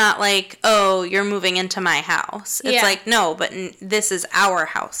 It's not like, oh, you're moving into my house. It's like, no, but this is our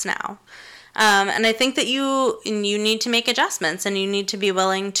house now. And I think that you need to make adjustments, and you need to be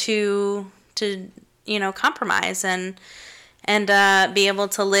willing to compromise and be able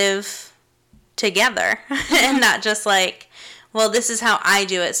to live together and not just like, well, this is how I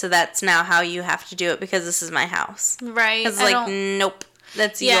do it, so that's now how you have to do it because this is my house. Right. It's like, nope,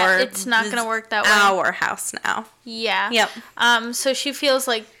 that's it's not going to work that way. Our house now. Yeah. Yep. So she feels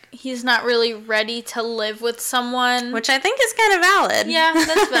like he's not really ready to live with someone. Which I think is kind of valid. Yeah,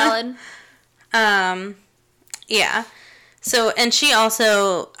 that's valid. Yeah. So, and she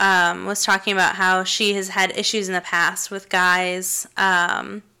also was talking about how she has had issues in the past with guys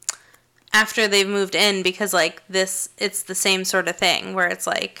after they've moved in because, like, it's the same sort of thing where it's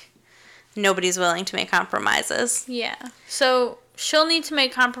like nobody's willing to make compromises. Yeah. So she'll need to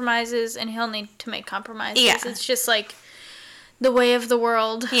make compromises and he'll need to make compromises. Yeah. It's just like the way of the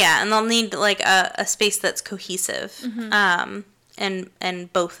world. Yeah, and they'll need, like, a space that's cohesive,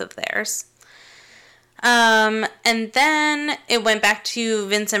 and both of theirs. And then it went back to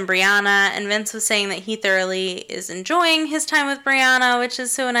Vince and Brianna, and Vince was saying that he thoroughly is enjoying his time with Brianna, which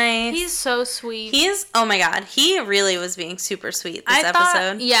is so nice. He's so sweet. Oh my god, he really was being super sweet this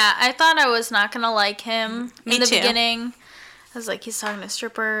episode. I thought I was not going to like him in the beginning. I was like, he's talking to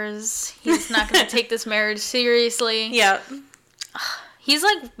strippers. He's not going to take this marriage seriously. Yep. He's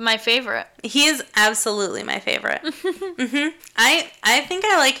like my favorite. He is absolutely my favorite. I think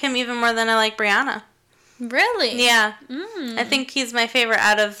I like him even more than I like Brianna. Really? Yeah. I think he's my favorite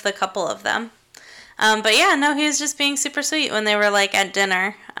out of the couple of them. But yeah, no, he was just being super sweet when they were like at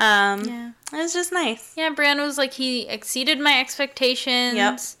dinner. It was just nice. Yeah, Brianna was like, he exceeded my expectations.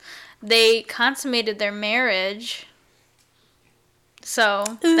 Yep. They consummated their marriage. So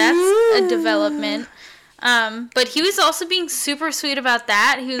that's a development. But he was also being super sweet about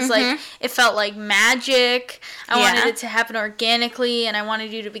that. He was like, it felt like magic. I wanted it to happen organically, and I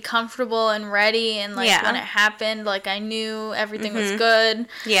wanted you to be comfortable and ready. And like when it happened, like I knew everything was good.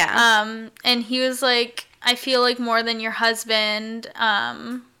 Yeah. And he was like, I feel like more than your husband.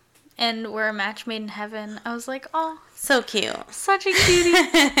 And we're a match made in heaven. I was like, oh, so cute. Such a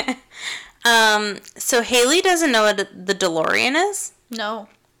cutie. So Haley doesn't know what the DeLorean is? No.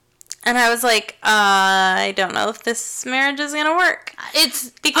 And I was like, I don't know if this marriage is going to work.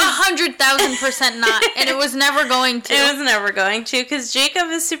 It's 100,000% not. And it was never going to. It was never going to, because Jacob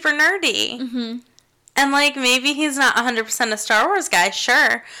is super nerdy. And, like, maybe he's not 100% a Star Wars guy,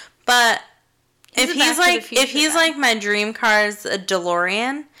 sure. But if he's like my dream car is a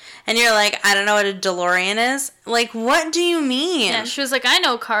DeLorean, and you're like, I don't know what a DeLorean is, like, what do you mean? Yeah, she was like, I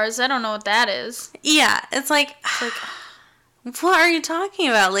know cars. I don't know what that is. Yeah, it's like what are you talking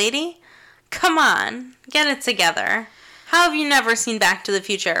about, lady? Come on. Get it together. How have you never seen Back to the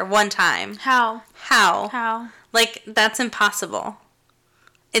Future one time? How? Like, that's impossible.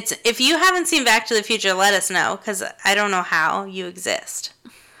 If you haven't seen Back to the Future, let us know, because I don't know how you exist.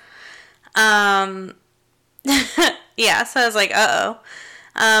 Yeah, so I was like, uh-oh.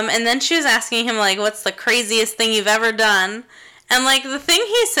 And then she was asking him, like, what's the craziest thing you've ever done? And, like, the thing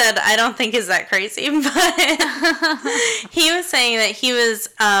he said, I don't think is that crazy, but he was saying that he was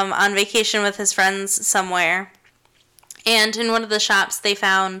on vacation with his friends somewhere, and in one of the shops they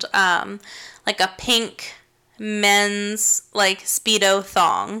found, like, a pink men's, like, Speedo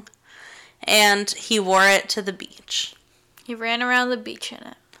thong, and he wore it to the beach. He ran around the beach in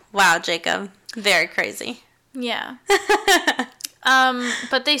it. Wow, Jacob. Very crazy. Yeah.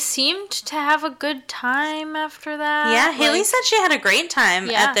 But they seemed to have a good time after that. Yeah, Haley said she had a great time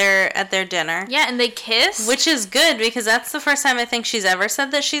at their dinner. Yeah, and they kissed. Which is good, because that's the first time I think she's ever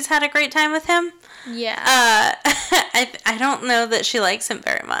said that she's had a great time with him. Yeah. I don't know that she likes him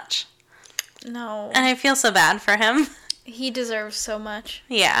very much. No. And I feel so bad for him. He deserves so much.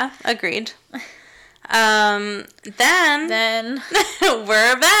 Yeah, agreed. Then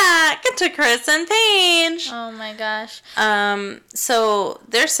we're back to Chris and Paige. Oh my gosh. So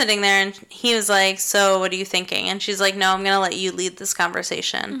they're sitting there, and he was like, so what are you thinking? And she's like, no, I'm going to let you lead this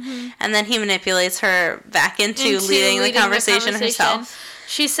conversation. And then he manipulates her back into leading the conversation herself.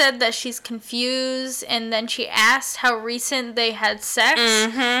 She said that she's confused, and then she asked how recent they had sex.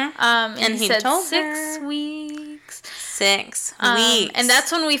 And he said told 6 weeks. 6 weeks. And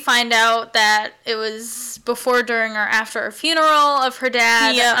that's when we find out that it was before, during, or after a funeral of her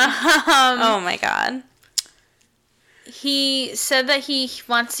dad. Yep. Oh my God. He said that he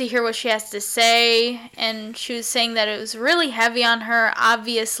wants to hear what she has to say, and she was saying that it was really heavy on her,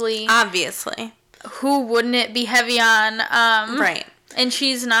 obviously. Who wouldn't it be heavy on? Right. And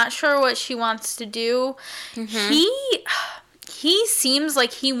she's not sure what she wants to do. He seems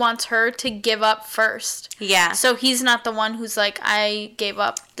like he wants her to give up first. Yeah. So he's not the one who's like, I gave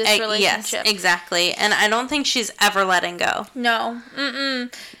up this relationship. Yes, exactly. And I don't think she's ever letting go. No.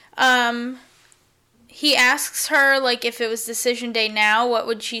 He asks her, like, if it was decision day now, what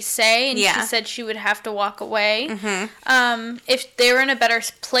would she say? And she said she would have to walk away. If they were in a better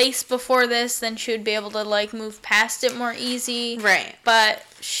place before this, then she would be able to, like, move past it more easy. Right. But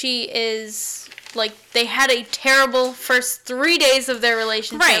she is, like, they had a terrible first 3 days of their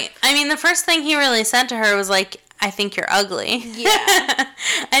relationship. Right. I mean, the first thing he really said to her was, like, I think you're ugly. Yeah.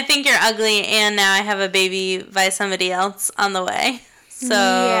 I think you're ugly, and now I have a baby by somebody else on the way.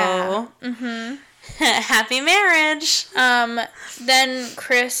 So... Yeah. Happy marriage. Then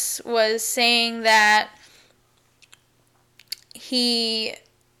Chris was saying that she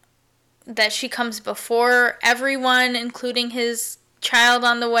comes before everyone, including his child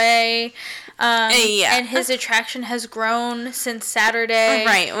on the way. And his attraction has grown since Saturday.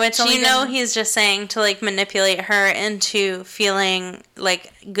 Right, which he's just saying to, like, manipulate her into feeling,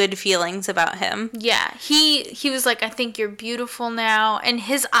 like, good feelings about him. Yeah, he was like, I think you're beautiful now. And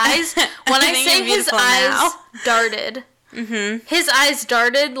his eyes, when I say his eyes darted, his eyes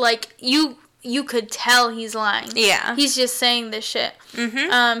darted, like, you could tell he's lying. Yeah. He's just saying this shit.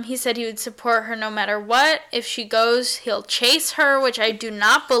 Mm-hmm. He said he would support her no matter what. If she goes, he'll chase her, which I do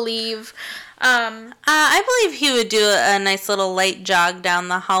not believe. I believe he would do a nice little light jog down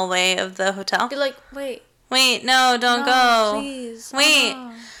the hallway of the hotel. Be like, wait. Wait, no, don't go. Please. Wait.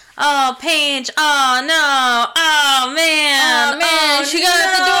 Oh, Paige. Oh, no. Oh, man. Oh, man. She got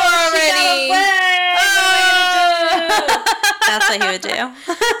out the door already. That's what he would do.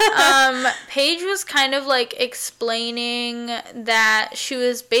 Paige was kind of like explaining that she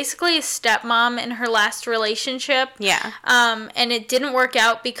was basically a stepmom in her last relationship. Yeah. And it didn't work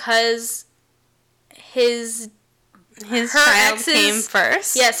out because her child came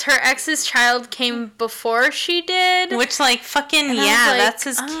first. Yes, her ex's child came before she did. Which, like, fucking, yeah, that's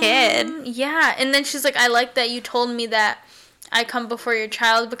his kid. Yeah, and then she's like, I like that you told me that I come before your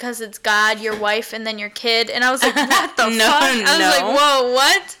child because it's God, your wife, and then your kid. And I was like, what the fuck? I was like, whoa,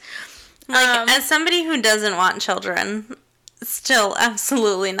 what? Like, as somebody who doesn't want children, still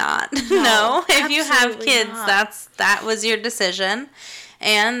absolutely not. No, if you have kids, that was your decision.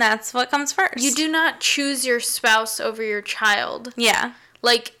 And that's what comes first. You do not choose your spouse over your child. Yeah.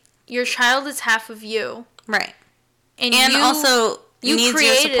 Like, your child is half of you. Right. And also needs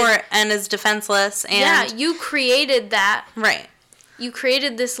your support and is defenseless. And yeah, you created that. Right. You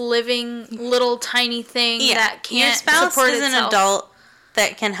created this living little tiny thing that can't your spouse support is itself. An adult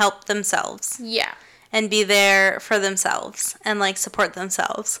that can help themselves. Yeah. And be there for themselves and, like, support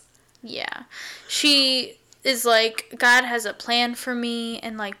themselves. Yeah. She is like, God has a plan for me,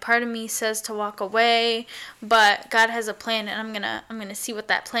 and like part of me says to walk away, but God has a plan, and I'm gonna see what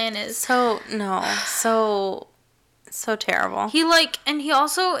that plan is. So terrible. He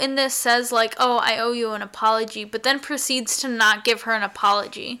also in this says like, oh, I owe you an apology, but then proceeds to not give her an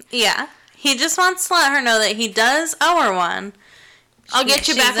apology. Yeah. He just wants to let her know that he does owe her one. I'll get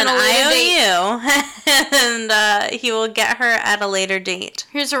you back on a later date. And he will get her at a later date.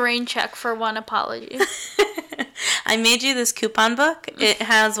 Here's a rain check for one apology. I made you this coupon book. It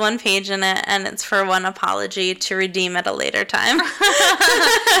has one page in it, and it's for one apology to redeem at a later time.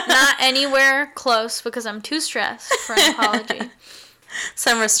 Not anywhere close because I'm too stressed for an apology.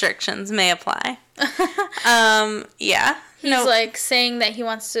 Some restrictions may apply. Yeah. He's like saying that he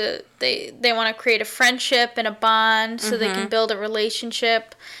wants to, they want to create a friendship and a bond so they can build a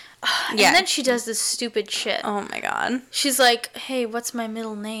relationship. And then she does this stupid shit. Oh my God. She's like, hey, what's my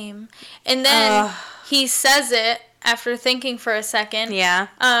middle name? And then he says it after thinking for a second. Yeah.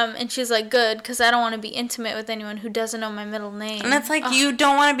 And she's like, good, because I don't want to be intimate with anyone who doesn't know my middle name. And it's like, you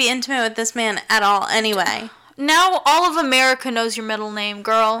don't want to be intimate with this man at all anyway. Now all of America knows your middle name,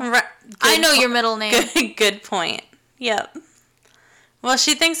 girl. I know your middle name. Good point. Yep. Well,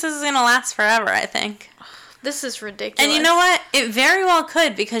 she thinks this is going to last forever, I think. This is ridiculous. And you know what? It very well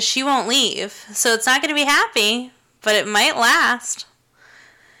could, because she won't leave. So it's not going to be happy, but it might last.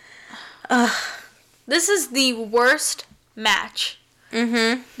 Ugh. This is the worst match.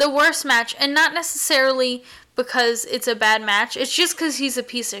 Mm-hmm. The worst match. And not necessarily because it's a bad match. It's just because he's a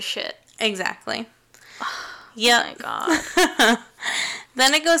piece of shit. Exactly. Yep. Oh my God.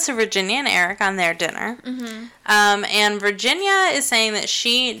 Then it goes to Virginia and Eric on their dinner. Mm-hmm. And Virginia is saying that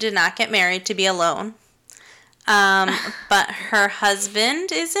she did not get married to be alone. But her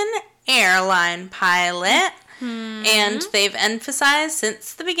husband is an airline pilot. Mm-hmm. And they've emphasized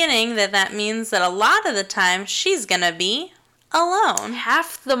since the beginning that means that a lot of the time she's going to be alone.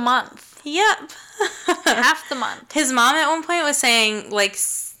 Half the month. Yep. Half the month. His mom at one point was saying like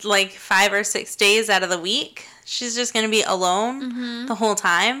 5 or 6 days out of the week she's just going to be alone the whole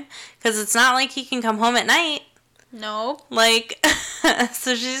time, because it's not like he can come home at night. No. Like,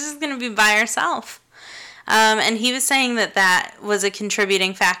 so she's just going to be by herself. And he was saying that was a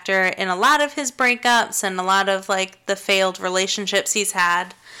contributing factor in a lot of his breakups and a lot of like the failed relationships he's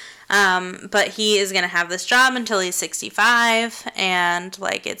had. But he is going to have this job until he's 65, and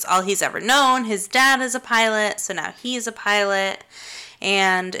like it's all he's ever known. His dad is a pilot, so now he's a pilot.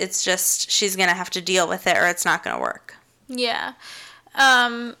 And it's just, she's going to have to deal with it or it's not going to work. Yeah.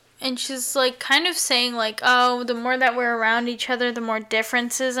 And she's, like, kind of saying, like, oh, the more that we're around each other, the more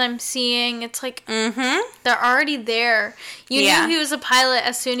differences I'm seeing. It's like, they're already there. You knew he was a pilot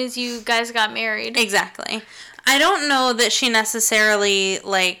as soon as you guys got married. Exactly. I don't know that she necessarily,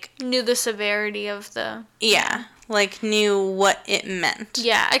 like... knew the severity of the... Yeah. Like, knew what it meant.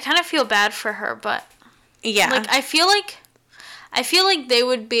 Yeah, I kind of feel bad for her, but... Yeah. Like, I feel like they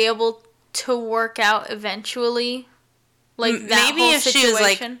would be able to work out eventually, like that maybe whole if situation. She was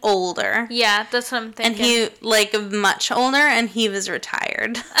like older. Yeah, that's what I'm thinking. And he like much older, and he was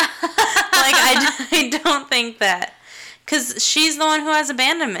retired. Like I don't think that Because she's the one who has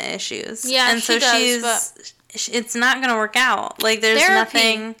abandonment issues. Yeah, and so it's not gonna work out. Like, there's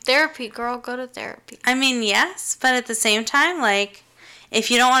nothing. Therapy, girl, go to therapy. I mean, yes, but at the same time, like, if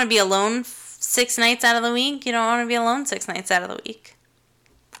you don't want to be alone 6 nights out of the week, you don't want to be alone 6 nights out of the week.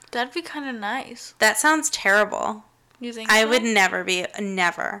 That'd be kind of nice. That sounds terrible. You think I so? would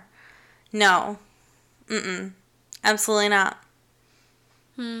never. No. Absolutely not.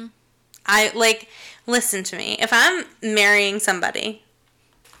 Listen to me. If I'm marrying somebody,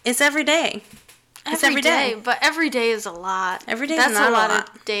 it's every day. It's every day. But every day is a lot. Every day That's is not a lot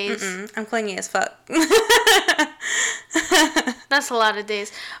of days. I'm clingy as fuck. That's a lot of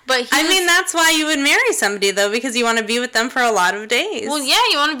days. But that's why you would marry somebody, though, because you want to be with them for a lot of days. Well, yeah,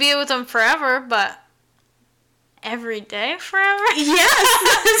 you want to be with them forever, but every day forever? Yes,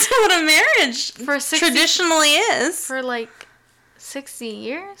 that's what a marriage traditionally is. For, 60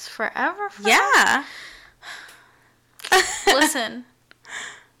 years? Forever? Yeah.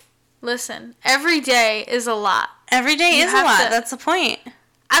 Listen, every day is a lot. Every day is a lot. That's the point.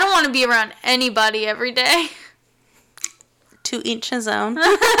 I don't want to be around anybody every day. To each his own.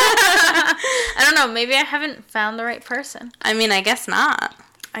 I don't know. Maybe I haven't found the right person. I mean, I guess not.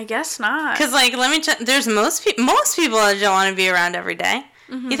 I guess not. Because, let me tell you, there's most people that don't want to be around every day.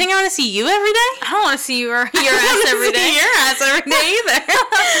 You think I want to see you every day? I don't want to see your ass every day. Your ass every day either.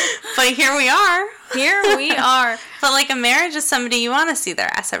 But here we are. But, a marriage is somebody you want to see their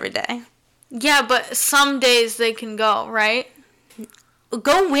ass every day. Yeah, but some days they can go, right?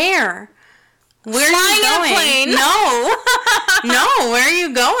 Go where? Where Flying are you going? in a plane. No, where are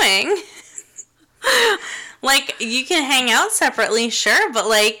you going? You can hang out separately, sure, but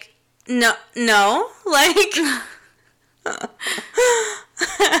no.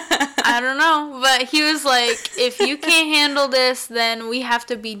 I don't know, but he was like, if you can't handle this, then we have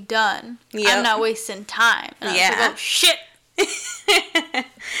to be done. Yep. I'm not wasting time. And I was like, oh, shit.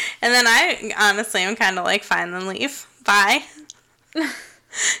 And then I honestly am kind of fine, then leave. Bye.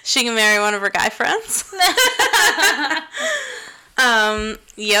 She can marry one of her guy friends.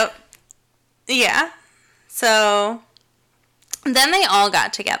 Yep. Yeah. So then they all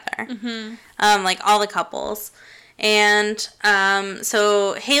got together. All the couples. And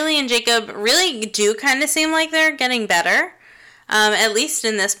so Haley and Jacob really do kind of seem like they're getting better. At least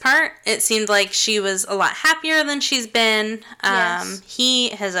in this part, it seemed like she was a lot happier than she's been. Yes. He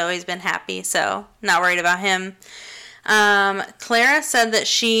has always been happy, so not worried about him. Clara said that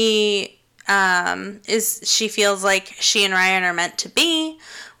she feels like she and Ryan are meant to be,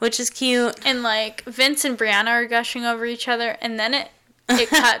 which is cute. And Vince and Brianna are gushing over each other, and then it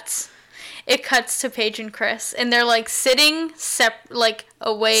cuts. It cuts to Paige and Chris, and they're sitting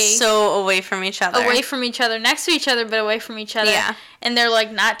away. So away from each other. Away from each other, next to each other, but away from each other. Yeah. And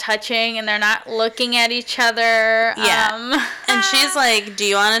they're not touching, and they're not looking at each other. Yeah. And she's like, "Do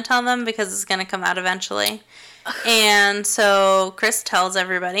you want to tell them because it's gonna come out eventually?" And so Chris tells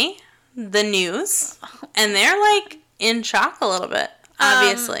everybody the news, and they're in shock a little bit,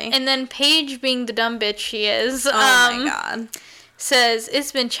 obviously. And then Paige, being the dumb bitch she is, oh my god, says,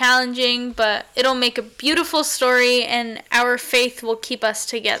 it's been challenging, but it'll make a beautiful story, and our faith will keep us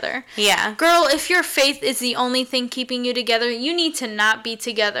together. Yeah. Girl, if your faith is the only thing keeping you together, you need to not be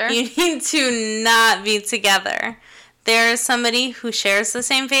together. You need to not be together. There's somebody who shares the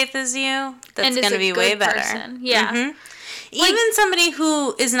same faith as you that's going to be way better. Person. Yeah. Mm-hmm. Even somebody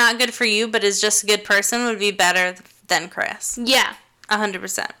who is not good for you but is just a good person would be better than Chris. Yeah.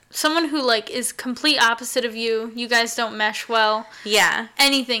 100%. Someone who is complete opposite of you. You guys don't mesh well. Yeah.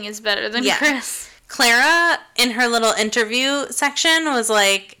 Anything is better than Chris. Clara, in her little interview section, was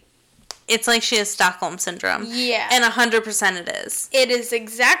it's like she has Stockholm Syndrome. Yeah. And 100% it is. It is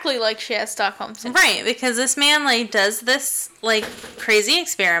exactly like she has Stockholm Syndrome. Right, because this man, does this, crazy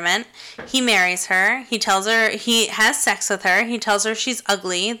experiment. He marries her. He tells her, he has sex with her. He tells her she's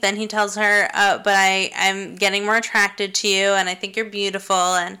ugly. Then he tells her, but I'm getting more attracted to you, and I think you're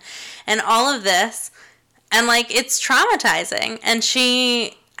beautiful, and all of this. And, it's traumatizing. And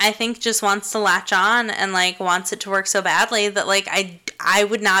she, I think, just wants to latch on and, wants it to work so badly that, I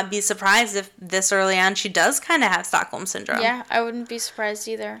would not be surprised if this early on she does kind of have Stockholm Syndrome. Yeah, I wouldn't be surprised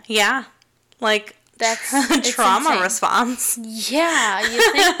either. Yeah. That's a trauma insane. Response. Yeah, you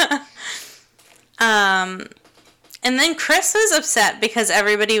think? And then Chris was upset because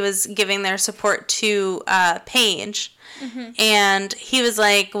everybody was giving their support to Paige. Mm-hmm. And he was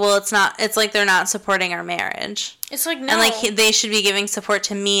like, well, it's like they're not supporting our marriage. It's no. And they should be giving support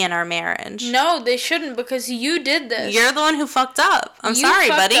to me and our marriage. No, they shouldn't, because you did this. You're the one who fucked up. I'm sorry,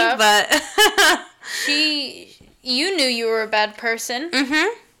 buddy, but you knew you were a bad person.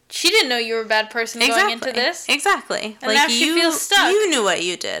 Mm-hmm. She didn't know you were a bad person going into this. Exactly. And now she feels stuck. You knew what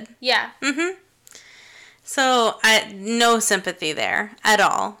you did. Yeah. Mm-hmm. So, no sympathy there at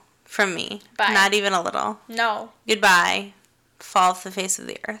all from me. Bye. Not even a little. No. Goodbye. Fall off the face of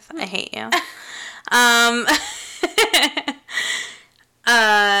the earth. I hate you.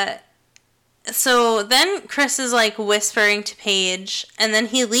 So then Chris is like whispering to Paige, and then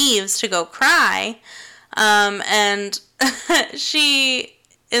he leaves to go cry. And she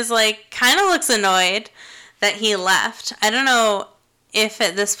is like, kind of looks annoyed that he left. I don't know if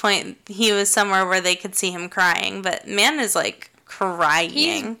at this point he was somewhere where they could see him crying, but man is like crying.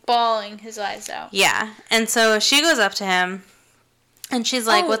 He's bawling his eyes out. Yeah. And so she goes up to him, and she's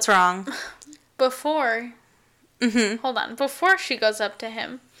like, what's wrong? Hold on. Before she goes up to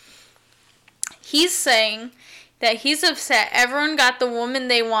him, he's saying that he's upset everyone got the woman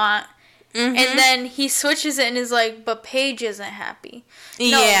they want, and then he switches it and is like, but Paige isn't happy.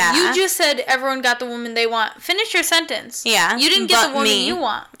 No, you just said everyone got the woman they want. Finish your sentence. Yeah. You didn't get the woman you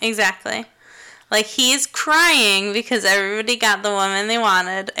want. Exactly. Like, he's crying because everybody got the woman they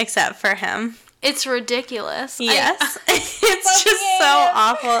wanted except for him. It's ridiculous. Yes. It's just so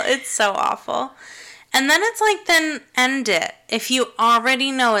awful. It's so awful. And then it's like, then end it. If you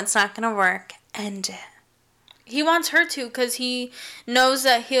already know it's not going to work, end it. He wants her to because he knows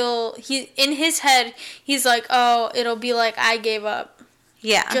that in his head, he's like, oh, it'll be like I gave up.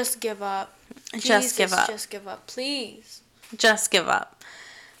 Yeah. Just give up. Just give up. Just give up, please. Just give up.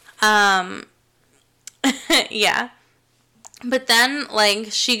 Yeah. But then, like,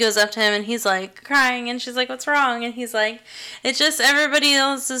 she goes up to him and he's like crying and she's like, what's wrong? And he's like, it's just everybody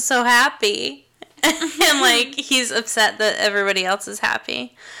else is so happy. And like, he's upset that everybody else is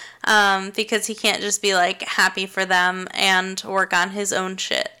happy. Because he can't just be like happy for them and work on his own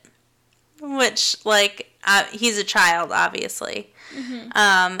shit. Which, like, he's a child, obviously.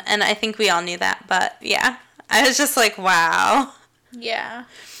 And I think we all knew that, but yeah. I was just like, wow. Yeah.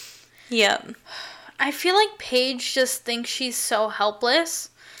 Yep. I feel like Paige just thinks she's so helpless.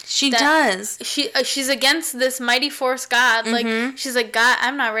 She does. She's against this mighty force God. Like, she's like, God,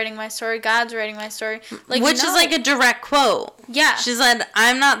 I'm not writing my story. God's writing my story. Like, which is like a direct quote. Yeah. She said,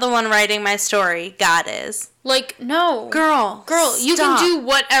 I'm not the one writing my story. God is. Like, no. Girl, you can do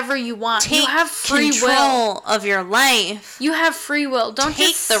whatever you want. You have free will of your life. You have free will. Don't take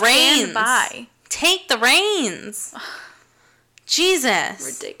just the reins. Stand by. Take the reins.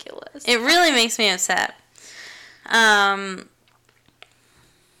 Jesus. Ridiculous. It really makes me upset.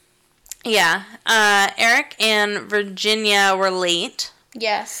 Yeah. Eric and Virginia were late.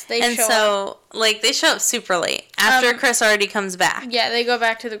 Yes, they show up. And so, like, they show up super late. After Chris already comes back. Yeah, they go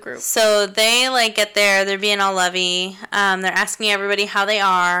back to the group. So they, like, get there. They're being all lovey. They're asking everybody how they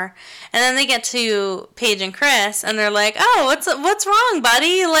are. And then they get to Paige and Chris, and they're like, oh, what's wrong,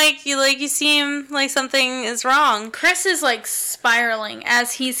 buddy? You seem like something is wrong. Chris is, like, spiraling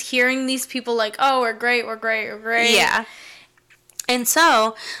as he's hearing these people, like, oh, we're great. Yeah. And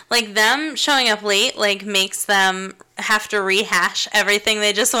so, like, them showing up late, like, makes them have to rehash everything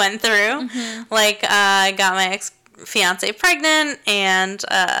they just went through. Like, I got my ex-fiance pregnant, and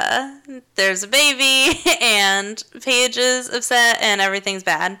there's a baby, and Paige is upset, and everything's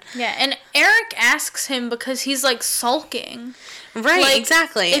bad. Yeah, and Eric asks him because he's, like, sulking. Right, like,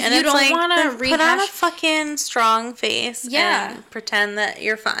 exactly. If and you don't want to rehash... Put on a fucking strong face and pretend that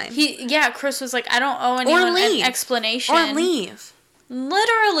you're fine. Chris was like, I don't owe anyone an explanation. Or leave.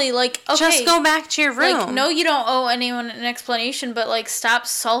 Literally, like, okay. Just go back to your room. Like, no, you don't owe anyone an explanation, but, like, stop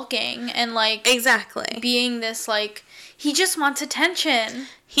sulking and, like... Exactly. Being this, like... He just wants attention.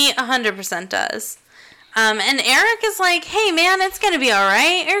 He 100% does. And Eric is like, hey, man, it's gonna be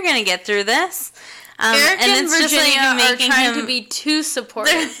alright. You're gonna get through this. Eric and Virginia are trying to be too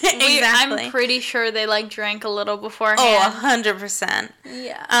supportive. Exactly. I'm pretty sure they, like, drank a little beforehand. Oh, 100%.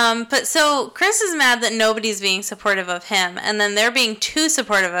 Yeah. But so Chris is mad that nobody's being supportive of him, and then they're being too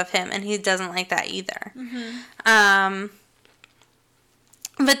supportive of him, and he doesn't like that either.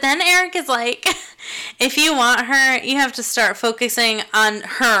 But then Eric is like, if you want her, you have to start focusing on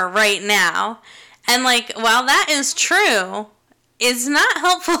her right now. And, like, while that is true... is not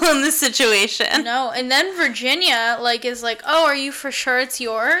helpful in this situation. No, and then Virginia, like, is like, oh, are you for sure it's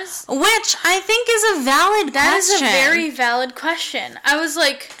yours? Which I think is a valid question. That is a very valid question. I was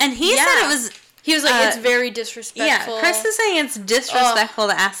like... And he said it was... He was like, it's very disrespectful. Yeah, Chris is saying it's disrespectful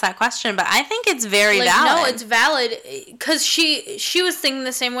to ask that question, but I think it's very valid. No, it's valid, because she was thinking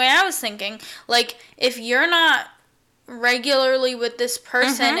the same way I was thinking. Like, if you're not... regularly with this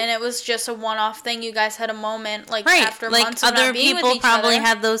person and it was just a one-off thing, you guys had a moment after months of not being with each other. Other people probably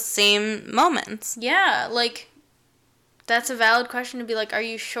had those same moments. Yeah, like That's a valid question to be like, are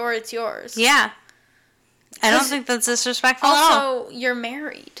you sure it's yours? Yeah. I don't think that's disrespectful at all. Also, you're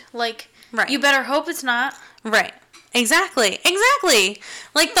married. Like, right. You better hope it's not. Right. Exactly.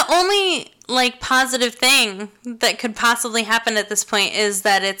 Like, the only, like, positive thing that could possibly happen at this point is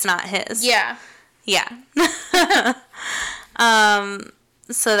that it's not his. Yeah. Yeah.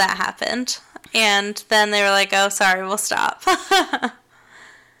 So that happened. And then they were like, oh, sorry, we'll stop.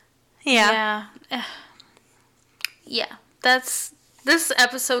 Yeah. Yeah. This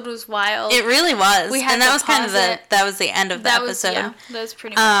episode was wild. It really was. And that was kind of that was the end of the episode. That was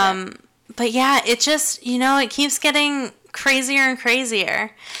pretty much it. But yeah, it just, it keeps getting crazier and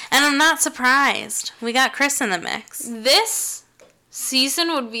crazier. And I'm not surprised. We got Chris in the mix. This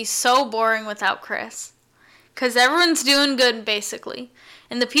season would be so boring without Chris. Because everyone's doing good, basically.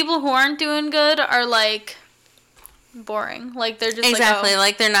 And the people who aren't doing good are, like, boring. Like, they're just exactly.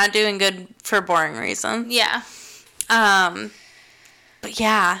 Like, they're not doing good for boring reasons. Yeah. But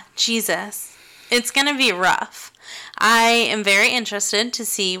yeah, Jesus. It's going to be rough. I am very interested to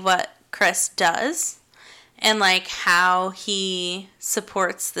see what Chris does and, like, how he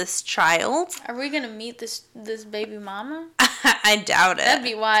supports this child. Are we going to meet this baby mama? I doubt it. That'd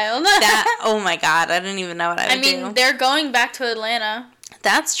be wild. Oh my God, I didn't even know what I would do. I mean, they're going back to Atlanta.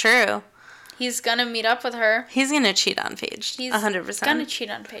 That's true. He's going to meet up with her. He's going to cheat on Paige. 100%. He's going to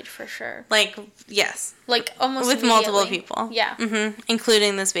cheat on Paige for sure. Like, yes. Like, almost with multiple people. Yeah. Mm-hmm.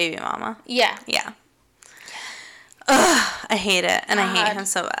 Including this baby mama. Yeah. Yeah. Ugh, I hate it. And I hate him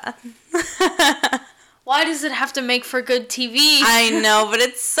so bad. Why does it have to make for good TV? I know, but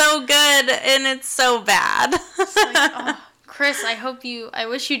it's so good and it's so bad. It's like, Chris, I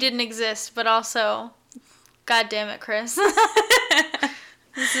wish you didn't exist, but also, God damn it, Chris.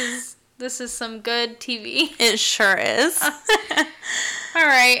 This is some good TV. It sure is. All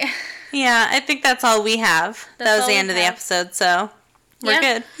right. Yeah, I think that's all we have. That was the end of the episode, so we're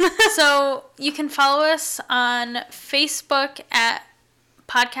good. So you can follow us on Facebook at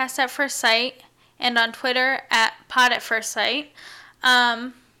Podcast at First Sight and on Twitter at Pod at First Sight.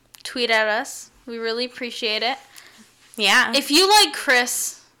 Tweet at us. We really appreciate it. Yeah. If you like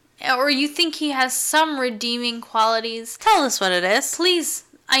Chris or you think he has some redeeming qualities, tell us what it is. Please,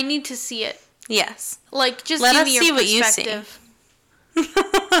 I need to see it. Yes. Like, just let give us me your see perspective. What you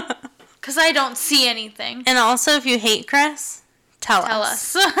see. Because I don't see anything. And also, if you hate Chris, tell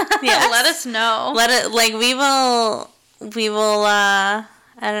us. Yes. Let us know. We will, I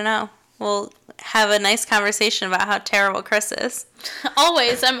don't know. We'll have a nice conversation about how terrible Chris is.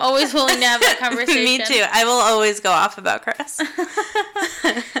 Always. I'm always willing to have that conversation. Me too. I will always go off about Chris.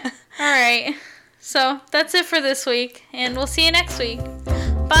 All right. So that's it for this week, and we'll see you next week.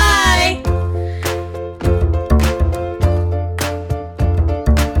 Bye!